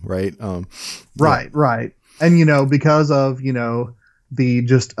disentangle them, right? Right. And, because of, the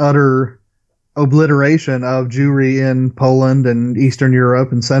just utter obliteration of Jewry in Poland and Eastern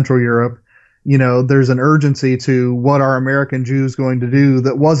Europe and Central Europe, there's an urgency to what are American Jews going to do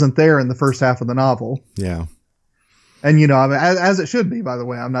that wasn't there in the first half of the novel. Yeah. And, I mean, as it should be, by the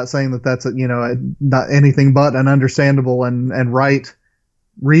way. I'm not saying that that's, not anything but an understandable and right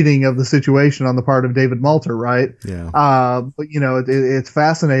reading of the situation on the part of David Malter, right? Yeah. But, it's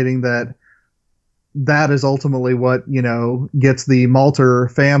fascinating that is ultimately what, gets the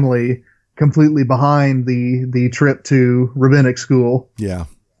Malter family completely behind the trip to rabbinic school. Yeah.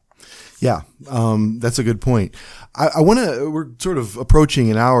 Yeah. That's a good point. we're sort of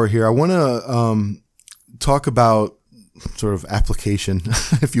approaching an hour here. I want to talk about sort of application,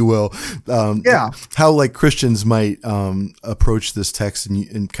 if you will. How like Christians might approach this text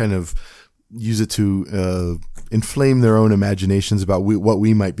and kind of use it to inflame their own imaginations about what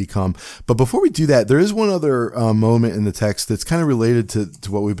we might become. But before we do that, there is one other moment in the text that's kind of related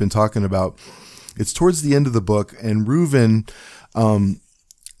to what we've been talking about. It's towards the end of the book, and Reuven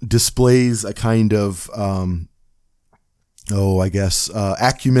displays a kind of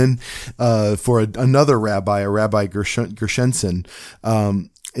acumen for another rabbi, a Rabbi Gershenson,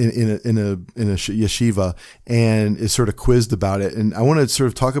 in a yeshiva, and is sort of quizzed about it. And I want to sort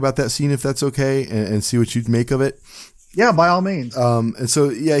of talk about that scene, if that's okay, and see what you'd make of it. Yeah, by all means. And so,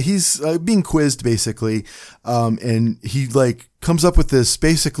 he's being quizzed basically. And he comes up with this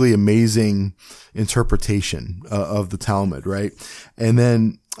basically amazing interpretation of the Talmud, right? And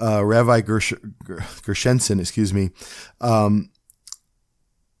then Rabbi Gershenson,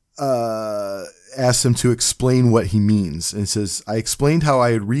 asks him to explain what he means, and says, I explained how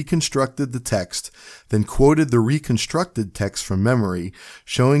I had reconstructed the text, then quoted the reconstructed text from memory,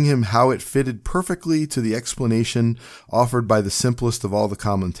 showing him how it fitted perfectly to the explanation offered by the simplest of all the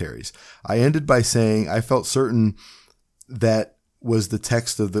commentaries. I ended by saying I felt certain that was the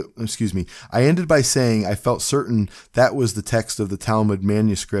text of the, I ended by saying I felt certain that was the text of the Talmud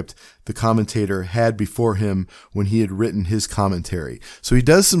manuscript the commentator had before him when he had written his commentary. So he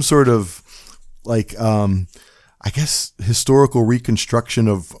does some sort of historical reconstruction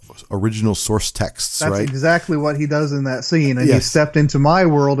of original source texts. That's right? Exactly what he does in that scene. And yes. He stepped into my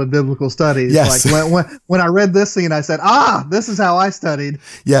world of biblical studies. Yes. When I read this scene, I said, this is how I studied.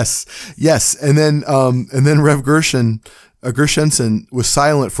 Yes. Yes. And then Rev Gershenson was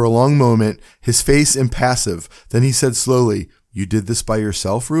silent for a long moment, his face impassive. Then he said slowly, You did this by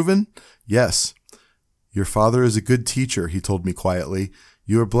yourself, Reuven? Yes. Your father is a good teacher, he told me quietly.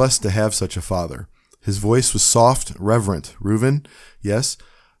 You are blessed to have such a father. His voice was soft, reverent. Reuven? Yes.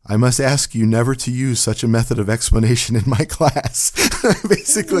 I must ask you never to use such a method of explanation in my class.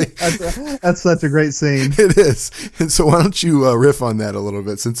 Basically. That's such a great scene. It is. And so why don't you riff on that a little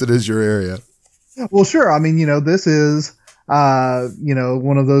bit, since it is your area? Well, sure. I mean, this is,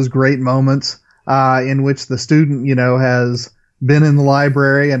 one of those great moments in which the student, has been in the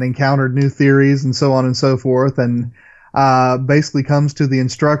library and encountered new theories and so on and so forth, and basically comes to the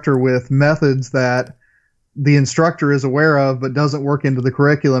instructor with methods that the instructor is aware of but doesn't work into the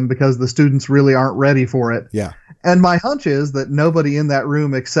curriculum because the students really aren't ready for it. Yeah. And my hunch is that nobody in that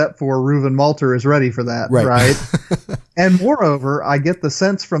room except for Reuven Malter is ready for that, right? And moreover, I get the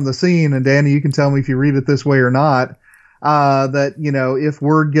sense from the scene, and Danny, you can tell me if you read it this way or not, that, if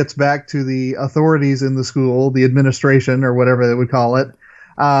word gets back to the authorities in the school, the administration or whatever they would call it,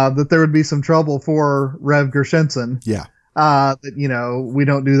 that there would be some trouble for Rev Gershenson. Yeah. That, we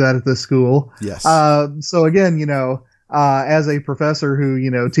don't do that at this school. Yes. So again, as a professor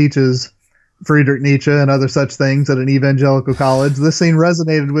who, teaches Friedrich Nietzsche and other such things at an evangelical college, this scene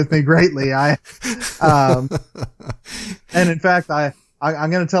resonated with me greatly. And in fact,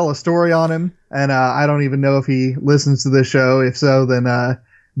 I'm going to tell a story on him, and I don't even know if he listens to this show. If so, then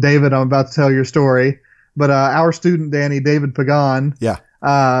David, I'm about to tell your story. But our student, Danny, David Pagan,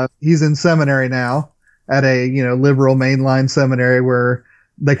 he's in seminary now at a liberal mainline seminary where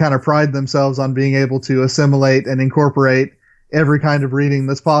they kind of pride themselves on being able to assimilate and incorporate every kind of reading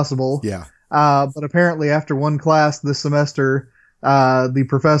that's possible. Yeah. But apparently, after one class this semester, the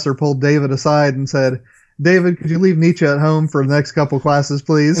professor pulled David aside and said, David, could you leave Nietzsche at home for the next couple classes,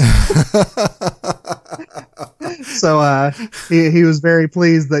 please? So he was very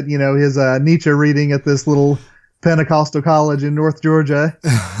pleased that, his Nietzsche reading at this little Pentecostal college in North Georgia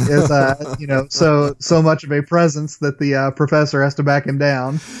is, so much of a presence that the professor has to back him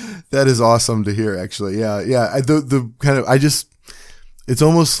down. That is awesome to hear, actually. Yeah. Yeah. It's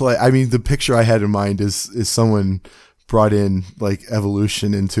almost like, the picture I had in mind is someone brought in like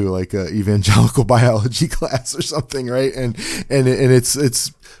evolution into like a evangelical biology class or something, right? And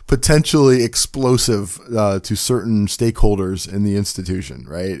it's potentially explosive to certain stakeholders in the institution,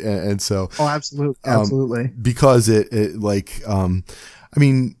 right? And so absolutely, because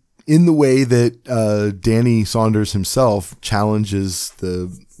in the way that Danny Saunders himself challenges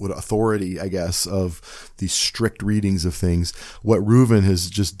the authority, I guess, of these strict readings of things, what Reuven has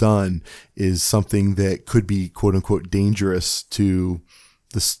just done is something that could be quote unquote dangerous to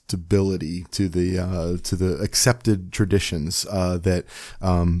the stability, to the accepted traditions that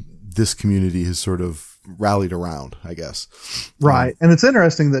this community has sort of rallied around, I guess. Right. And it's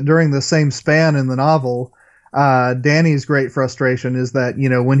interesting that during the same span in the novel, Danny's great frustration is that,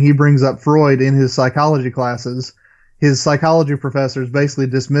 when he brings up Freud in his psychology classes, his psychology professors basically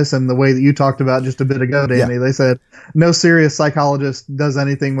dismiss him the way that you talked about just a bit ago, Danny. Yeah. They said, no serious psychologist does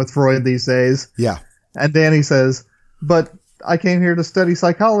anything with Freud these days. Yeah. And Danny says, but I came here to study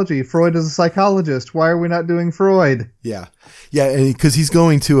psychology. Freud is a psychologist. Why are we not doing Freud? Yeah. Yeah. Because he's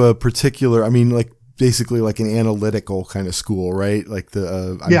going to a particular, basically like an analytical kind of school, right? Like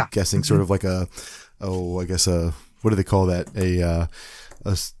I'm guessing sort of like what do they call that?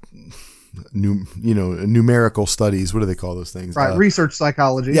 Numerical studies. What do they call those things? Right. Research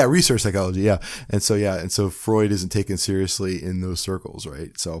psychology. Yeah. Research psychology. Yeah. And so Freud isn't taken seriously in those circles.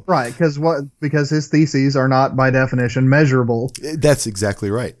 Right. So, right. Because his theses are not by definition measurable. That's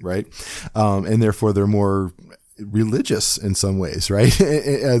exactly right. Right. And therefore they're more religious in some ways, right?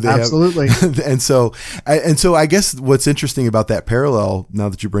 Absolutely. And so I guess what's interesting about that parallel, now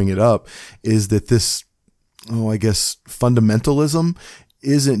that you bring it up, is that this, fundamentalism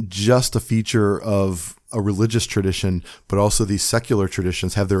isn't just a feature of a religious tradition, but also these secular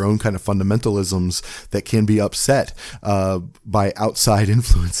traditions have their own kind of fundamentalisms that can be upset by outside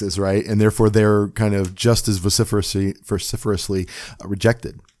influences, right? And therefore they're kind of just as vociferously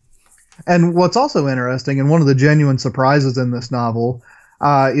rejected. And what's also interesting, and one of the genuine surprises in this novel,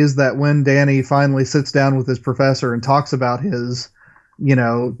 is that when Danny finally sits down with his professor and talks about his,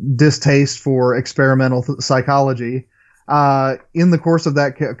 distaste for experimental psychology, in the course of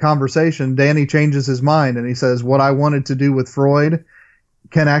that conversation, Danny changes his mind and he says, what I wanted to do with Freud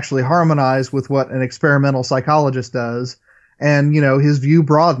can actually harmonize with what an experimental psychologist does. And, his view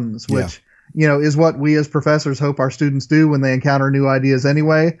broadens, which... is what we as professors hope our students do when they encounter new ideas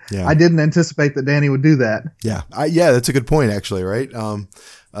anyway. Yeah. I didn't anticipate that Danny would do that. Yeah. That's a good point, actually, right? I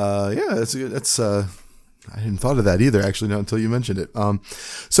hadn't thought of that either, actually, not until you mentioned it.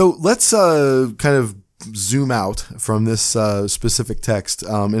 So let's kind of zoom out from this specific text.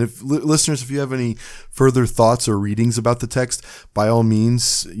 And listeners, if you have any further thoughts or readings about the text, by all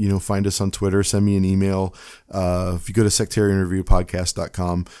means, find us on Twitter, send me an email. If you go to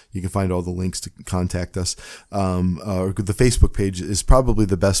sectarianreviewpodcast.com, you can find all the links to contact us. Or the Facebook page is probably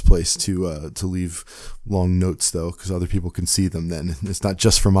the best place to leave long notes, though, because other people can see them then. It's not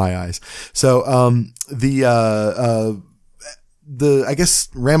just for my eyes. So the I guess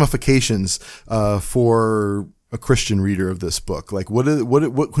ramifications for a Christian reader of this book, like what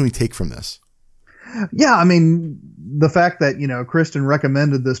can we take from this? Yeah, the fact that Kristen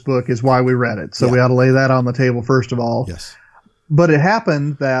recommended this book is why we read it, so we ought to lay that on the table first of all. Yes. But it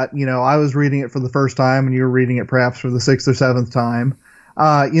happened that I was reading it for the first time, and you were reading it perhaps for the sixth or seventh time.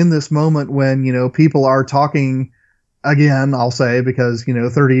 In this moment when people are talking. Again, I'll say, because,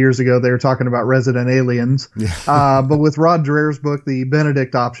 30 years ago they were talking about resident aliens. Yeah. But with Rod Dreher's book, The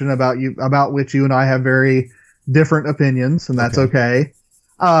Benedict Option, about which you and I have very different opinions, and that's okay.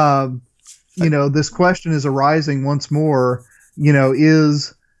 This question is arising once more,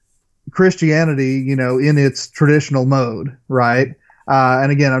 is Christianity, in its traditional mode, right?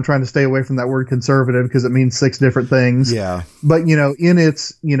 And again, I'm trying to stay away from that word conservative because it means 6 different things. Yeah. But, in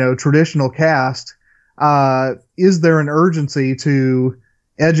its, traditional cast, is there an urgency to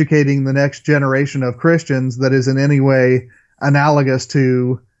educating the next generation of Christians that is in any way analogous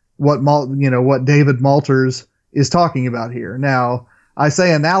to what David Malters is talking about here? Now, I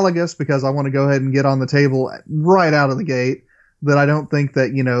say analogous because I want to go ahead and get on the table right out of the gate that I don't think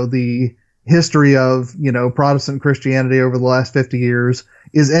that, the history of, Protestant Christianity over the last 50 years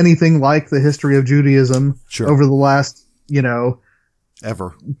is anything like the history of Judaism over the last,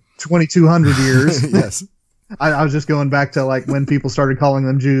 ever 2,200 years. Yes. I was just going back to like when people started calling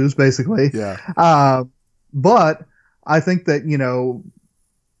them Jews, basically. Yeah. But I think that,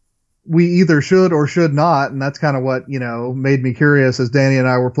 we either should or should not. And that's kind of what, made me curious as Danny and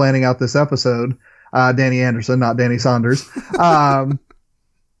I were planning out this episode. Danny Anderson, not Danny Saunders. My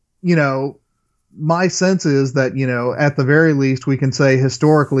sense is that, at the very least, we can say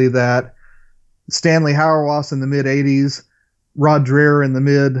historically that Stanley Hauerwas in the mid 80s, Rod Dreher in the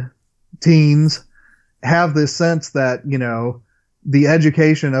mid-teens have this sense that, the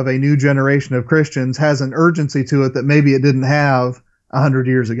education of a new generation of Christians has an urgency to it that maybe it didn't have 100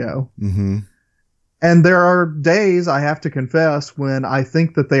 years ago. Mm-hmm. And there are days, I have to confess, when I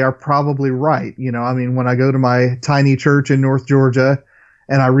think that they are probably right. I mean, when I go to my tiny church in North Georgia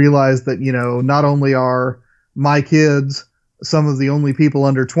and I realize that, not only are my kids some of the only people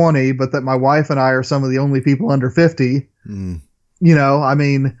under 20, but that my wife and I are some of the only people under 50. I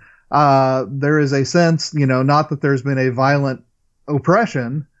mean, there is a sense, not that there's been a violent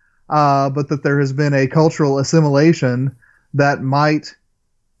oppression, but that there has been a cultural assimilation that might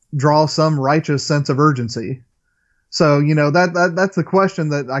draw some righteous sense of urgency. So, that's the question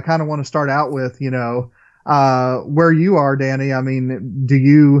that I kind of want to start out with, where you are, Danny. I mean, do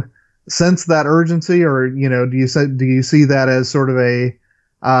you sense that urgency, or, do you see that as sort of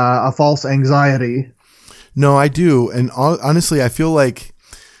a false anxiety? No, I do. And honestly, I feel like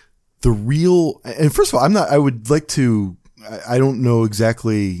and first of all, I don't know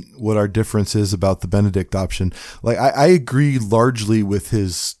exactly what our difference is about the Benedict option. Like, I agree largely with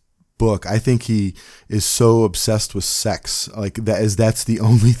his book. I think he is so obsessed with sex, like that's the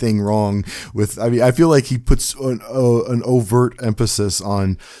only thing wrong with. I mean, I feel like he puts an overt emphasis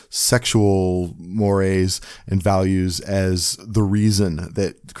on sexual mores and values as the reason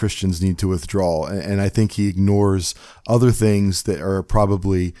that Christians need to withdraw, and I think he ignores other things that are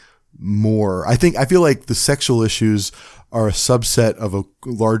probably more. I feel like the sexual issues are a subset of a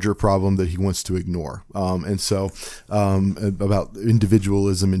larger problem that he wants to ignore. And so about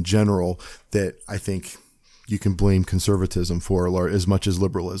individualism in general, that I think you can blame conservatism for as much as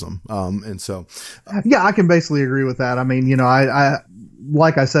liberalism. Yeah, I can basically agree with that. I mean, I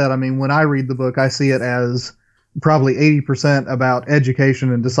like I said, I mean, when I read the book, I see it as probably 80% about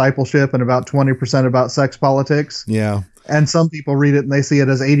education and discipleship and about 20% about sex politics. Yeah. And some people read it and they see it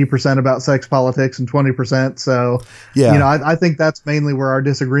as 80% about sex politics and 20%. So, yeah, I think that's mainly where our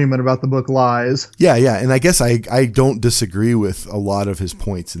disagreement about the book lies. Yeah. Yeah. And I guess I don't disagree with a lot of his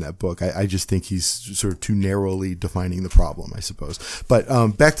points in that book. I just think he's sort of too narrowly defining the problem, I suppose. But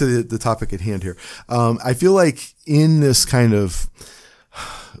back to the topic at hand here. I feel like in this kind of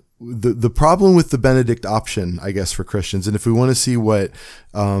the problem with the Benedict option, I guess, for Christians, and if we want to see what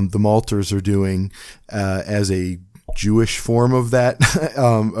the Malters are doing as a Jewish form of that,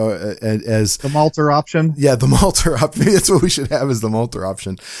 as the Malter option. Yeah, the Malter option. That's what we should have, is the Malter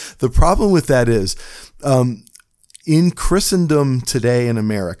option. The problem with that is, in Christendom today in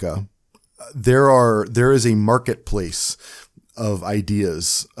America, there is a marketplace of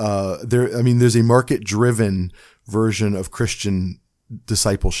ideas. There's a market-driven version of Christian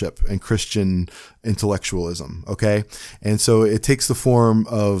discipleship and Christian intellectualism. Okay. And so it takes the form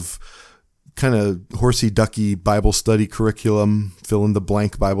of kind of horsey ducky Bible study curriculum, fill in the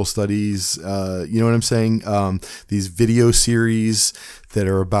blank Bible studies. You know what I'm saying? These video series that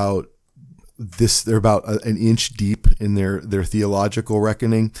are about this, they're about an inch deep in their theological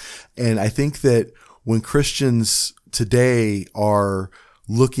reckoning. And I think that when Christians today are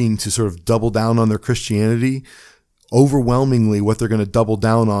looking to sort of double down on their Christianity, overwhelmingly what they're going to double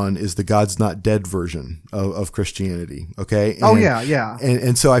down on is the God's not dead version of Christianity. Okay. Yeah.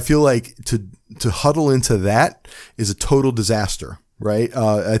 And so I feel like to huddle into that is a total disaster, right?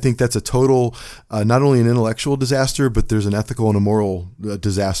 I think that's a total, not only an intellectual disaster, but there's an ethical and a moral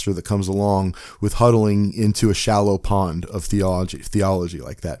disaster that comes along with huddling into a shallow pond of theology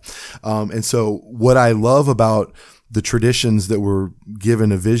like that. And so what I love about the traditions that we're given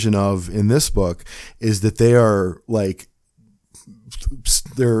a vision of in this book is that they are like,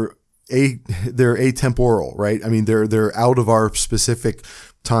 they're atemporal, right? I mean, they're out of our specific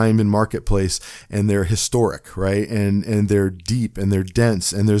time and marketplace, and they're historic, right? And they're deep and they're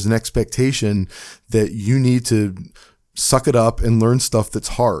dense, and there's an expectation that you need to suck it up and learn stuff that's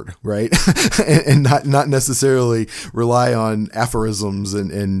hard, right? and not necessarily rely on aphorisms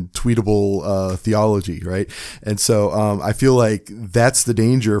and tweetable theology, right? And so I feel like that's the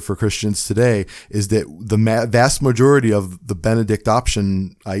danger for Christians today, is that the vast majority of the Benedict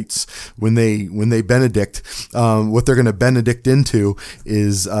optionites, when they Benedict, what they're going to Benedict into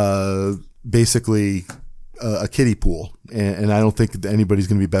is basically a kiddie pool, and I don't think that anybody's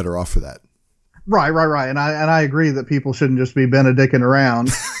going to be better off for that. Right. And I agree that people shouldn't just be Benedicting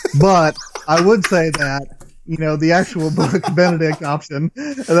around, but I would say that, the actual book, Benedict option,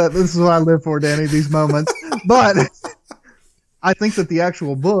 this is what I live for, Danny, these moments. But I think that the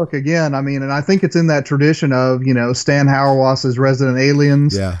actual book, again, and I think it's in that tradition of, Stan Hauerwas's Resident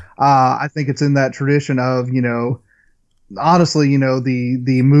Aliens. Yeah. I think it's in that tradition of, honestly,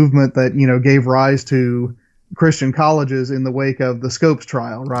 the movement that, gave rise to Christian colleges in the wake of the Scopes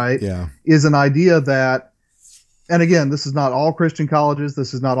trial, right? Yeah. Is an idea that, and again, this is not all Christian colleges,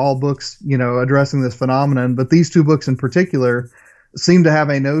 this is not all books, addressing this phenomenon, but these two books in particular seem to have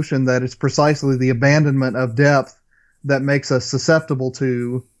a notion that it's precisely the abandonment of depth that makes us susceptible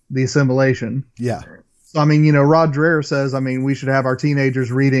to the assimilation. Yeah. So, I mean, Rod Dreher says, I mean, we should have our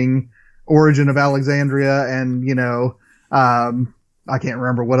teenagers reading Origin of Alexandria and, I can't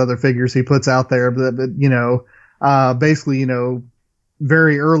remember what other figures he puts out there, but basically,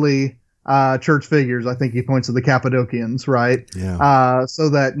 very early church figures. I think he points to the Cappadocians, right? Yeah. So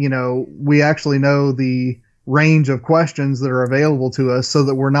that, we actually know the range of questions that are available to us so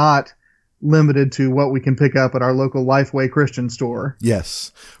that we're not limited to what we can pick up at our local Lifeway Christian store.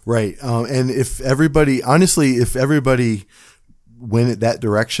 Yes. Right. And if everybody went that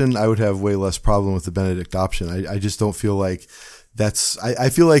direction, I would have way less problem with the Benedict option. I just don't feel like I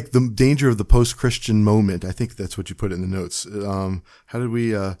feel like the danger of the post-Christian moment, I think that's what you put in the notes. How did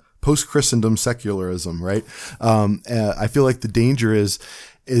we, post-Christendom secularism, right? I feel like the danger is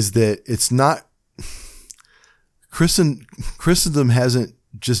that it's not, Christendom hasn't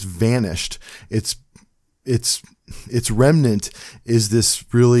just vanished. Its remnant is this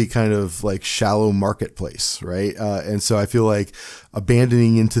really kind of like shallow marketplace, right? And so I feel like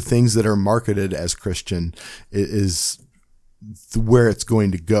abandoning into things that are marketed as Christian is where it's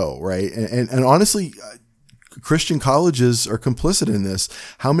going to go, right? And honestly, Christian colleges are complicit in this.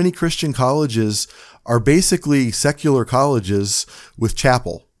 How many Christian colleges are basically secular colleges with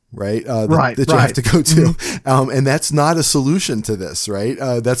chapel? Right. That you have to go to. Mm-hmm. And that's not a solution to this, right?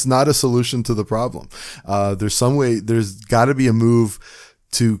 That's not a solution to the problem. There's got to be a move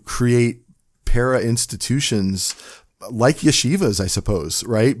to create para institutions like yeshivas, I suppose,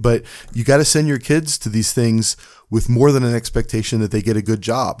 right? But you got to send your kids to these things with more than an expectation that they get a good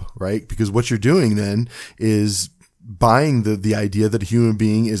job, right? Because what you're doing then is buying the idea that a human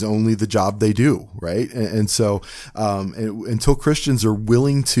being is only the job they do, right? And so until Christians are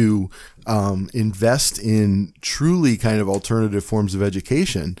willing to invest in truly kind of alternative forms of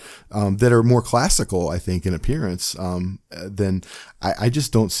education that are more classical, I think, in appearance, then I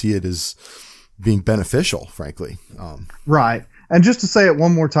just don't see it as being beneficial, frankly. Right. And just to say it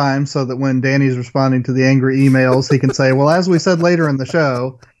one more time so that when Danny's responding to the angry emails, he can say, well, as we said later in the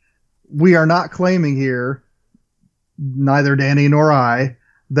show, we are not claiming here, neither Danny nor I,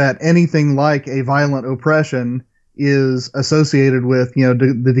 that anything like a violent oppression is associated with,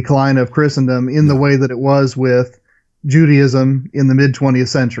 the decline of Christendom in the way that it was with Judaism in the mid 20th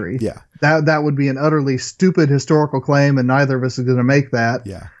century. Yeah. That would be an utterly stupid historical claim, and neither of us is going to make that.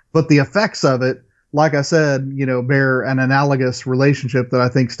 Yeah. But the effects of it, like I said, bear an analogous relationship that I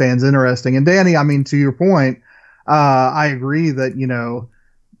think stands interesting. And Danny, I mean, to your point, I agree that,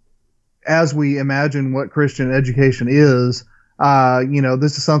 as we imagine what Christian education is,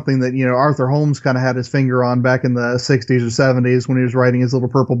 this is something that, Arthur Holmes kind of had his finger on back in the 60s or 70s when he was writing his little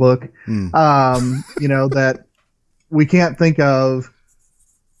purple book. That we can't think of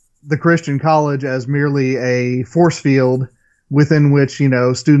the Christian college as merely a force field within which,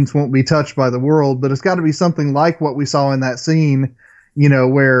 students won't be touched by the world, but it's got to be something like what we saw in that scene,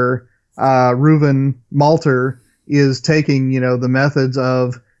 where Reuven Malter is taking, the methods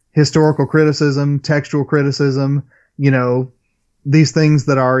of historical criticism, textual criticism, these things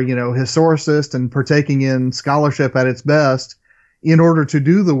that are, historicist and partaking in scholarship at its best in order to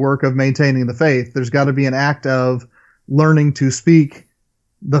do the work of maintaining the faith. There's got to be an act of learning to speak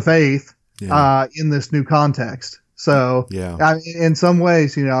the faith in this new context. So, in some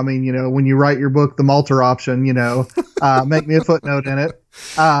ways, when you write your book, The Malter Option, make me a footnote in it.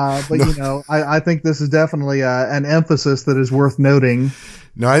 I think this is definitely an emphasis that is worth noting.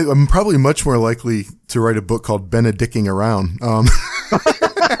 No, I'm probably much more likely to write a book called Benedicting Around.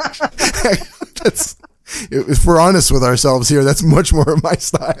 If we're honest with ourselves here, that's much more of my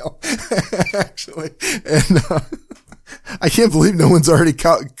style, actually. And I can't believe no one's already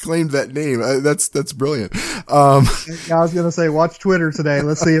claimed that name. That's brilliant. I was going to say, watch Twitter today.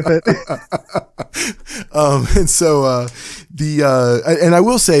 Let's see if it. And so and I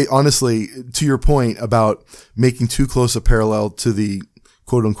will say, honestly, to your point about making too close a parallel to the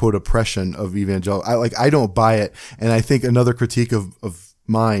quote unquote oppression of evangelical, I don't buy it. And I think another critique of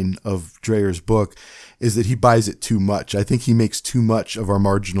mine of Dreher's book is that he buys it too much. I think he makes too much of our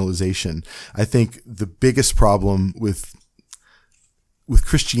marginalization. I think the biggest problem with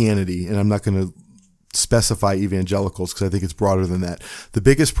Christianity, and I'm not going to specify evangelicals because I think it's broader than that. The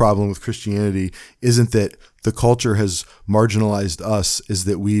biggest problem with Christianity isn't that the culture has marginalized us, is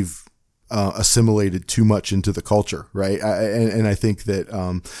that we've assimilated too much into the culture, right? And I think that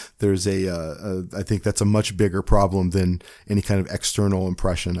there's I think that's a much bigger problem than any kind of external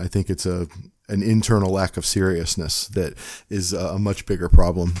impression. I think it's an internal lack of seriousness that is a much bigger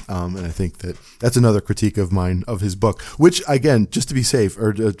problem. And I think that's another critique of mine of his book, which again, just to be safe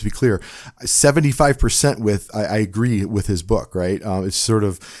or to be clear, 75% I agree with his book, right? It's sort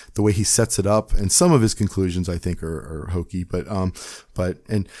of the way he sets it up, and some of his conclusions I think are hokey, but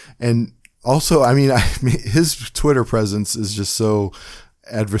also, I mean, his Twitter presence is just so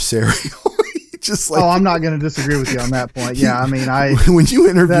adversarial. Just like, I'm not going to disagree with you on that point. Yeah, I mean, when you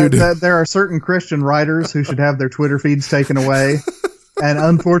interviewed him, there are certain Christian writers who should have their Twitter feeds taken away. And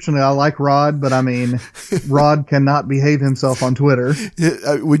unfortunately, I like Rod, but I mean, Rod cannot behave himself on Twitter.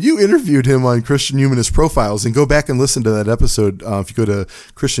 When you interviewed him on Christian Humanist Profiles, and go back and listen to that episode, if you go to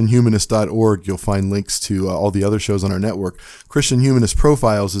christianhumanist.org, you'll find links to all the other shows on our network. Christian Humanist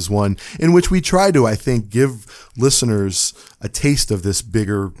Profiles is one in which we try to, I think, give listeners a taste of this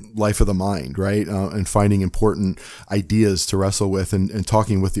bigger life of the mind, right? And finding important ideas to wrestle with and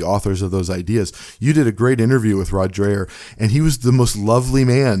talking with the authors of those ideas. You did a great interview with Rod Dreher, and he was the most lovely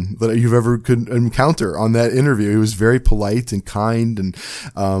man that you've ever could encounter on that interview. He was very polite and kind, and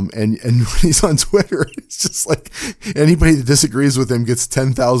when he's on Twitter, it's just like anybody that disagrees with him gets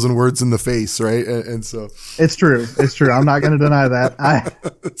 10,000 words in the face, right? And so it's true. I'm not going to deny that.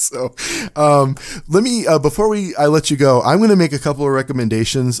 So let me before I let you go, I'm going to make a couple of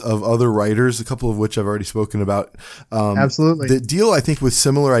recommendations of other writers, a couple of which I've already spoken about. Absolutely. That deal, I think, with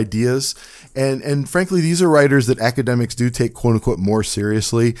similar ideas. And frankly, these are writers that academics do take, quote unquote, more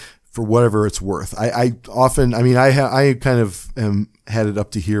seriously for whatever it's worth. I kind of am headed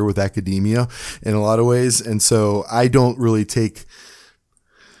up to here with academia in a lot of ways. And so I don't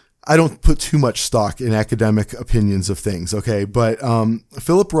put too much stock in academic opinions of things. Okay. But,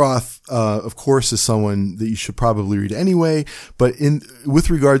 Philip Roth, of course, is someone that you should probably read anyway. But with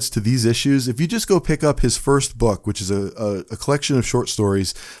regards to these issues, if you just go pick up his first book, which is a collection of short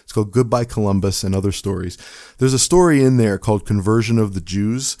stories, it's called Goodbye Columbus and Other Stories. There's a story in there called Conversion of the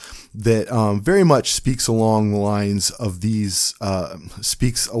Jews that, very much speaks along these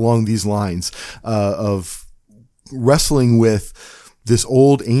lines, of wrestling with this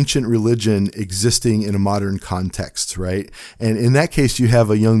old ancient religion existing in a modern context, right? And in that case, you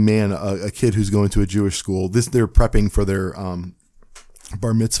have a young man, a kid who's going to a Jewish school. They're prepping for their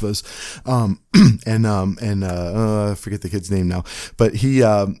bar mitzvahs, I forget the kid's name now, but he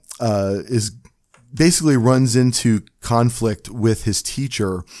is basically runs into conflict with his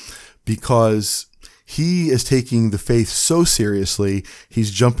teacher because he is taking the faith so seriously,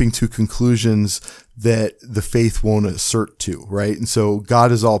 he's jumping to conclusions that the faith won't assert to, right? And so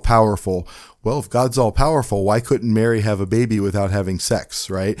God is all powerful. Well, if God's all powerful, why couldn't Mary have a baby without having sex,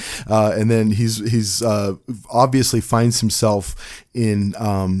 right? And then he's obviously finds himself in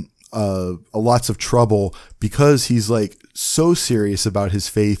lots of trouble because he's like so serious about his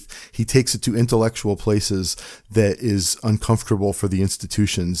faith. He takes it to intellectual places that is uncomfortable for the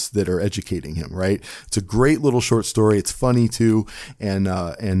institutions that are educating him, right? It's a great little short story. It's funny too. And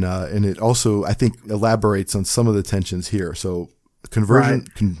it also, I think, elaborates on some of the tensions here. So Conversion.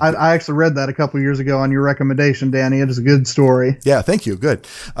 Right. I actually read that a couple years ago on your recommendation, Danny. It is a good story. Yeah, thank you. Good.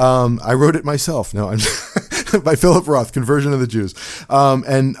 I wrote it myself. No, I'm by Philip Roth, Conversion of the Jews.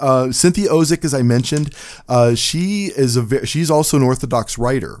 And Cynthia Ozick, as I mentioned, she's also an Orthodox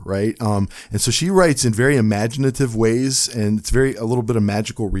writer, right? And so she writes in very imaginative ways, and it's a little bit of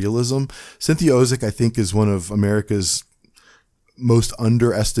magical realism. Cynthia Ozick, I think, is one of America's most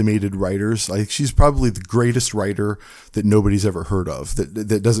underestimated writers. Like, she's probably the greatest writer that nobody's ever heard of,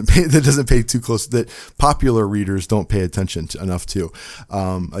 that doesn't pay too close, that popular readers don't pay attention to enough to.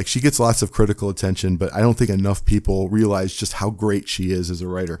 Like, she gets lots of critical attention, but I don't think enough people realize just how great she is as a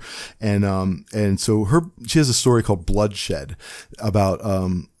writer. And so she has a story called Bloodshed about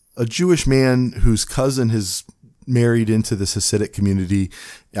a Jewish man whose cousin has married into this Hasidic community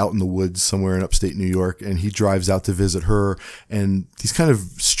out in the woods somewhere in upstate New York, and he drives out to visit her, and these kind of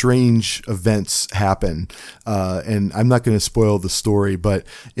strange events happen. And I'm not going to spoil the story, but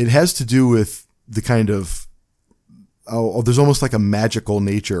it has to do with the kind of there's almost like a magical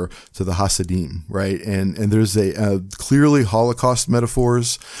nature to the Hasidim, right? And there's clearly Holocaust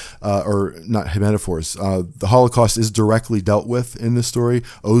metaphors, or not metaphors. The Holocaust is directly dealt with in this story.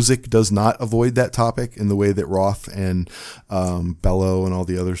 Ozick does not avoid that topic in the way that Roth and Bellow and all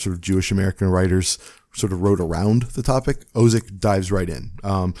the other sort of Jewish American writers sort of wrote around the topic. Ozick dives right in.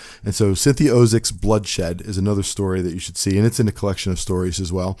 And so Cynthia Ozick's Bloodshed is another story that you should see, and it's in a collection of stories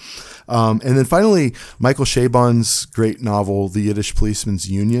as well. And then finally, Michael Chabon's great novel, The Yiddish Policeman's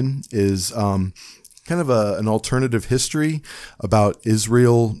Union, is kind of an alternative history about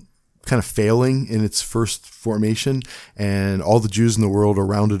Israel kind of failing in its first formation, and all the Jews in the world are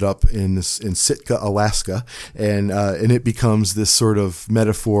rounded up in Sitka, Alaska, and it becomes this sort of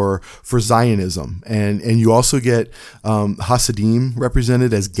metaphor for Zionism. And you also get Hasidim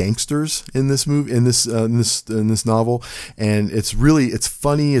represented as gangsters in this movie, in this novel, and it's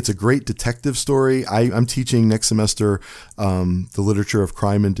funny. It's a great detective story. I'm teaching next semester the literature of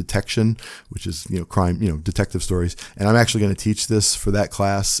crime and detection, which is crime, detective stories, and I'm actually going to teach this for that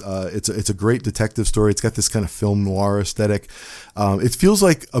class. It's a great detective story. It's got this kind of film noir aesthetic. It feels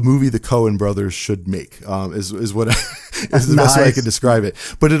like a movie the Coen brothers should make, is what is the best way I could describe it.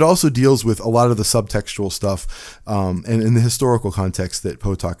 But it also deals with a lot of the subtextual stuff and in the historical context that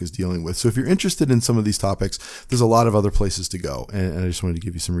Potok is dealing with. So if you're interested in some of these topics, there's a lot of other places to go. And I just wanted to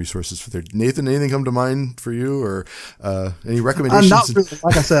give you some resources for there. Nathan, anything come to mind for you, or any recommendations? Not really.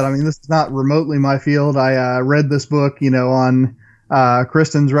 Like I said, I mean, this is not remotely my field. I read this book, on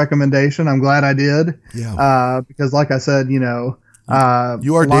Kristen's recommendation. I'm glad I did. Yeah. Because like I said, you are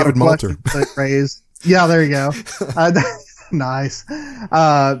David Malter. Yeah, there you go. Nice.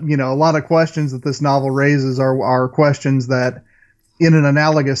 A lot of questions that this novel raises are questions that, in an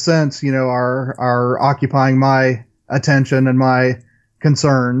analogous sense, are occupying my attention and my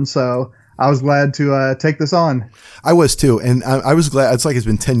concern. So I was glad to take this on. I was too, and I was glad. It's like it's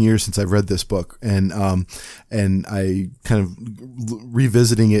been 10 years since I've read this book, and I kind of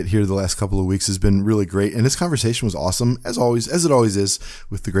revisiting it here the last couple of weeks has been really great. And this conversation was awesome, as it always is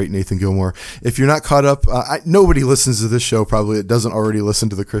with the great Nathan Gilmour. If you're not caught up, nobody listens to this show probably that doesn't already listen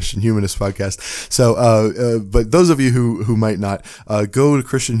to the Christian Humanist podcast. So, but those of you who might not, go to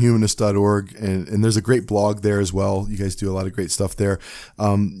christianhumanist.org, and there's a great blog there as well. You guys do a lot of great stuff there.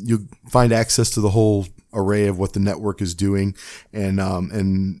 You'll find access to the whole array of what the network is doing, and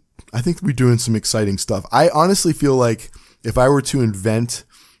I think we're doing some exciting stuff. I honestly feel like if I were to invent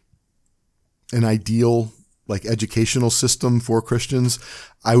an ideal educational system for Christians,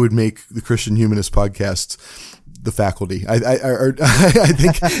 I would make the Christian Humanist podcast the faculty. I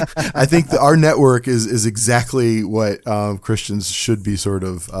think that our network is exactly what Christians should be sort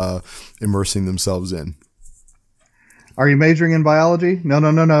of immersing themselves in. Are you majoring in biology?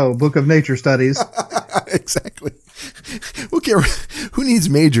 No. Book of Nature Studies. Exactly. Okay, who needs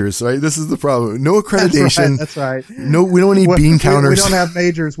majors, right? This is the problem. No accreditation. That's right. No, we don't need bean counters. We don't have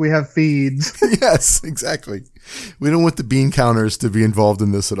majors. We have feeds. Yes, exactly. We don't want the bean counters to be involved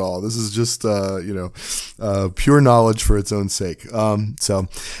in this at all. This is just, pure knowledge for its own sake.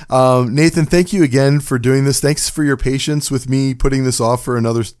 Nathan, thank you again for doing this. Thanks for your patience with me putting this off for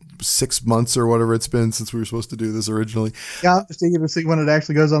another 6 months or whatever it's been since we were supposed to do this originally. Yeah, I'm just eager to see when it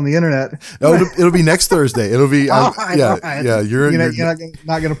actually goes on the internet. No, it'll be next Thursday. It'll be all right. Yeah. You're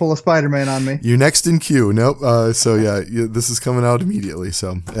not going to pull a Spider-Man on me. You're next in queue. Nope. This is coming out immediately.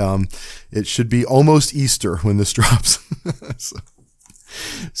 So it should be almost Easter when this drops.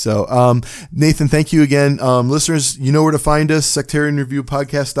 So, Nathan, thank you again. Listeners, you know where to find us,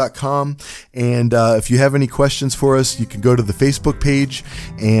 sectarianreviewpodcast.com. And if you have any questions for us, you can go to the Facebook page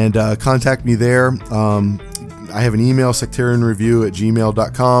and contact me there. I have an email,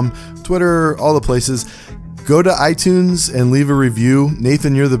 sectarianreview@gmail.com, Twitter, all the places. Go to iTunes and leave a review.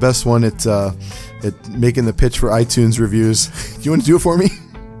 Nathan, you're the best one at making the pitch for iTunes reviews. Do you want to do it for me?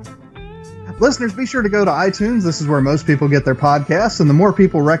 Listeners, be sure to go to iTunes. This is where most people get their podcasts, and the more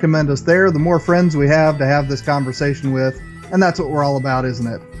people recommend us there, the more friends we have to have this conversation with, and that's what we're all about, isn't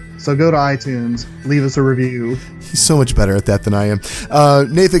it? So go to iTunes, leave us a review. He's so much better at that than I am.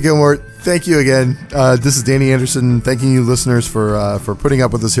 Nathan Gilmour, thank you again. This is Danny Anderson, thanking you listeners for putting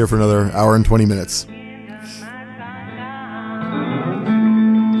up with us here for another hour and 20 minutes.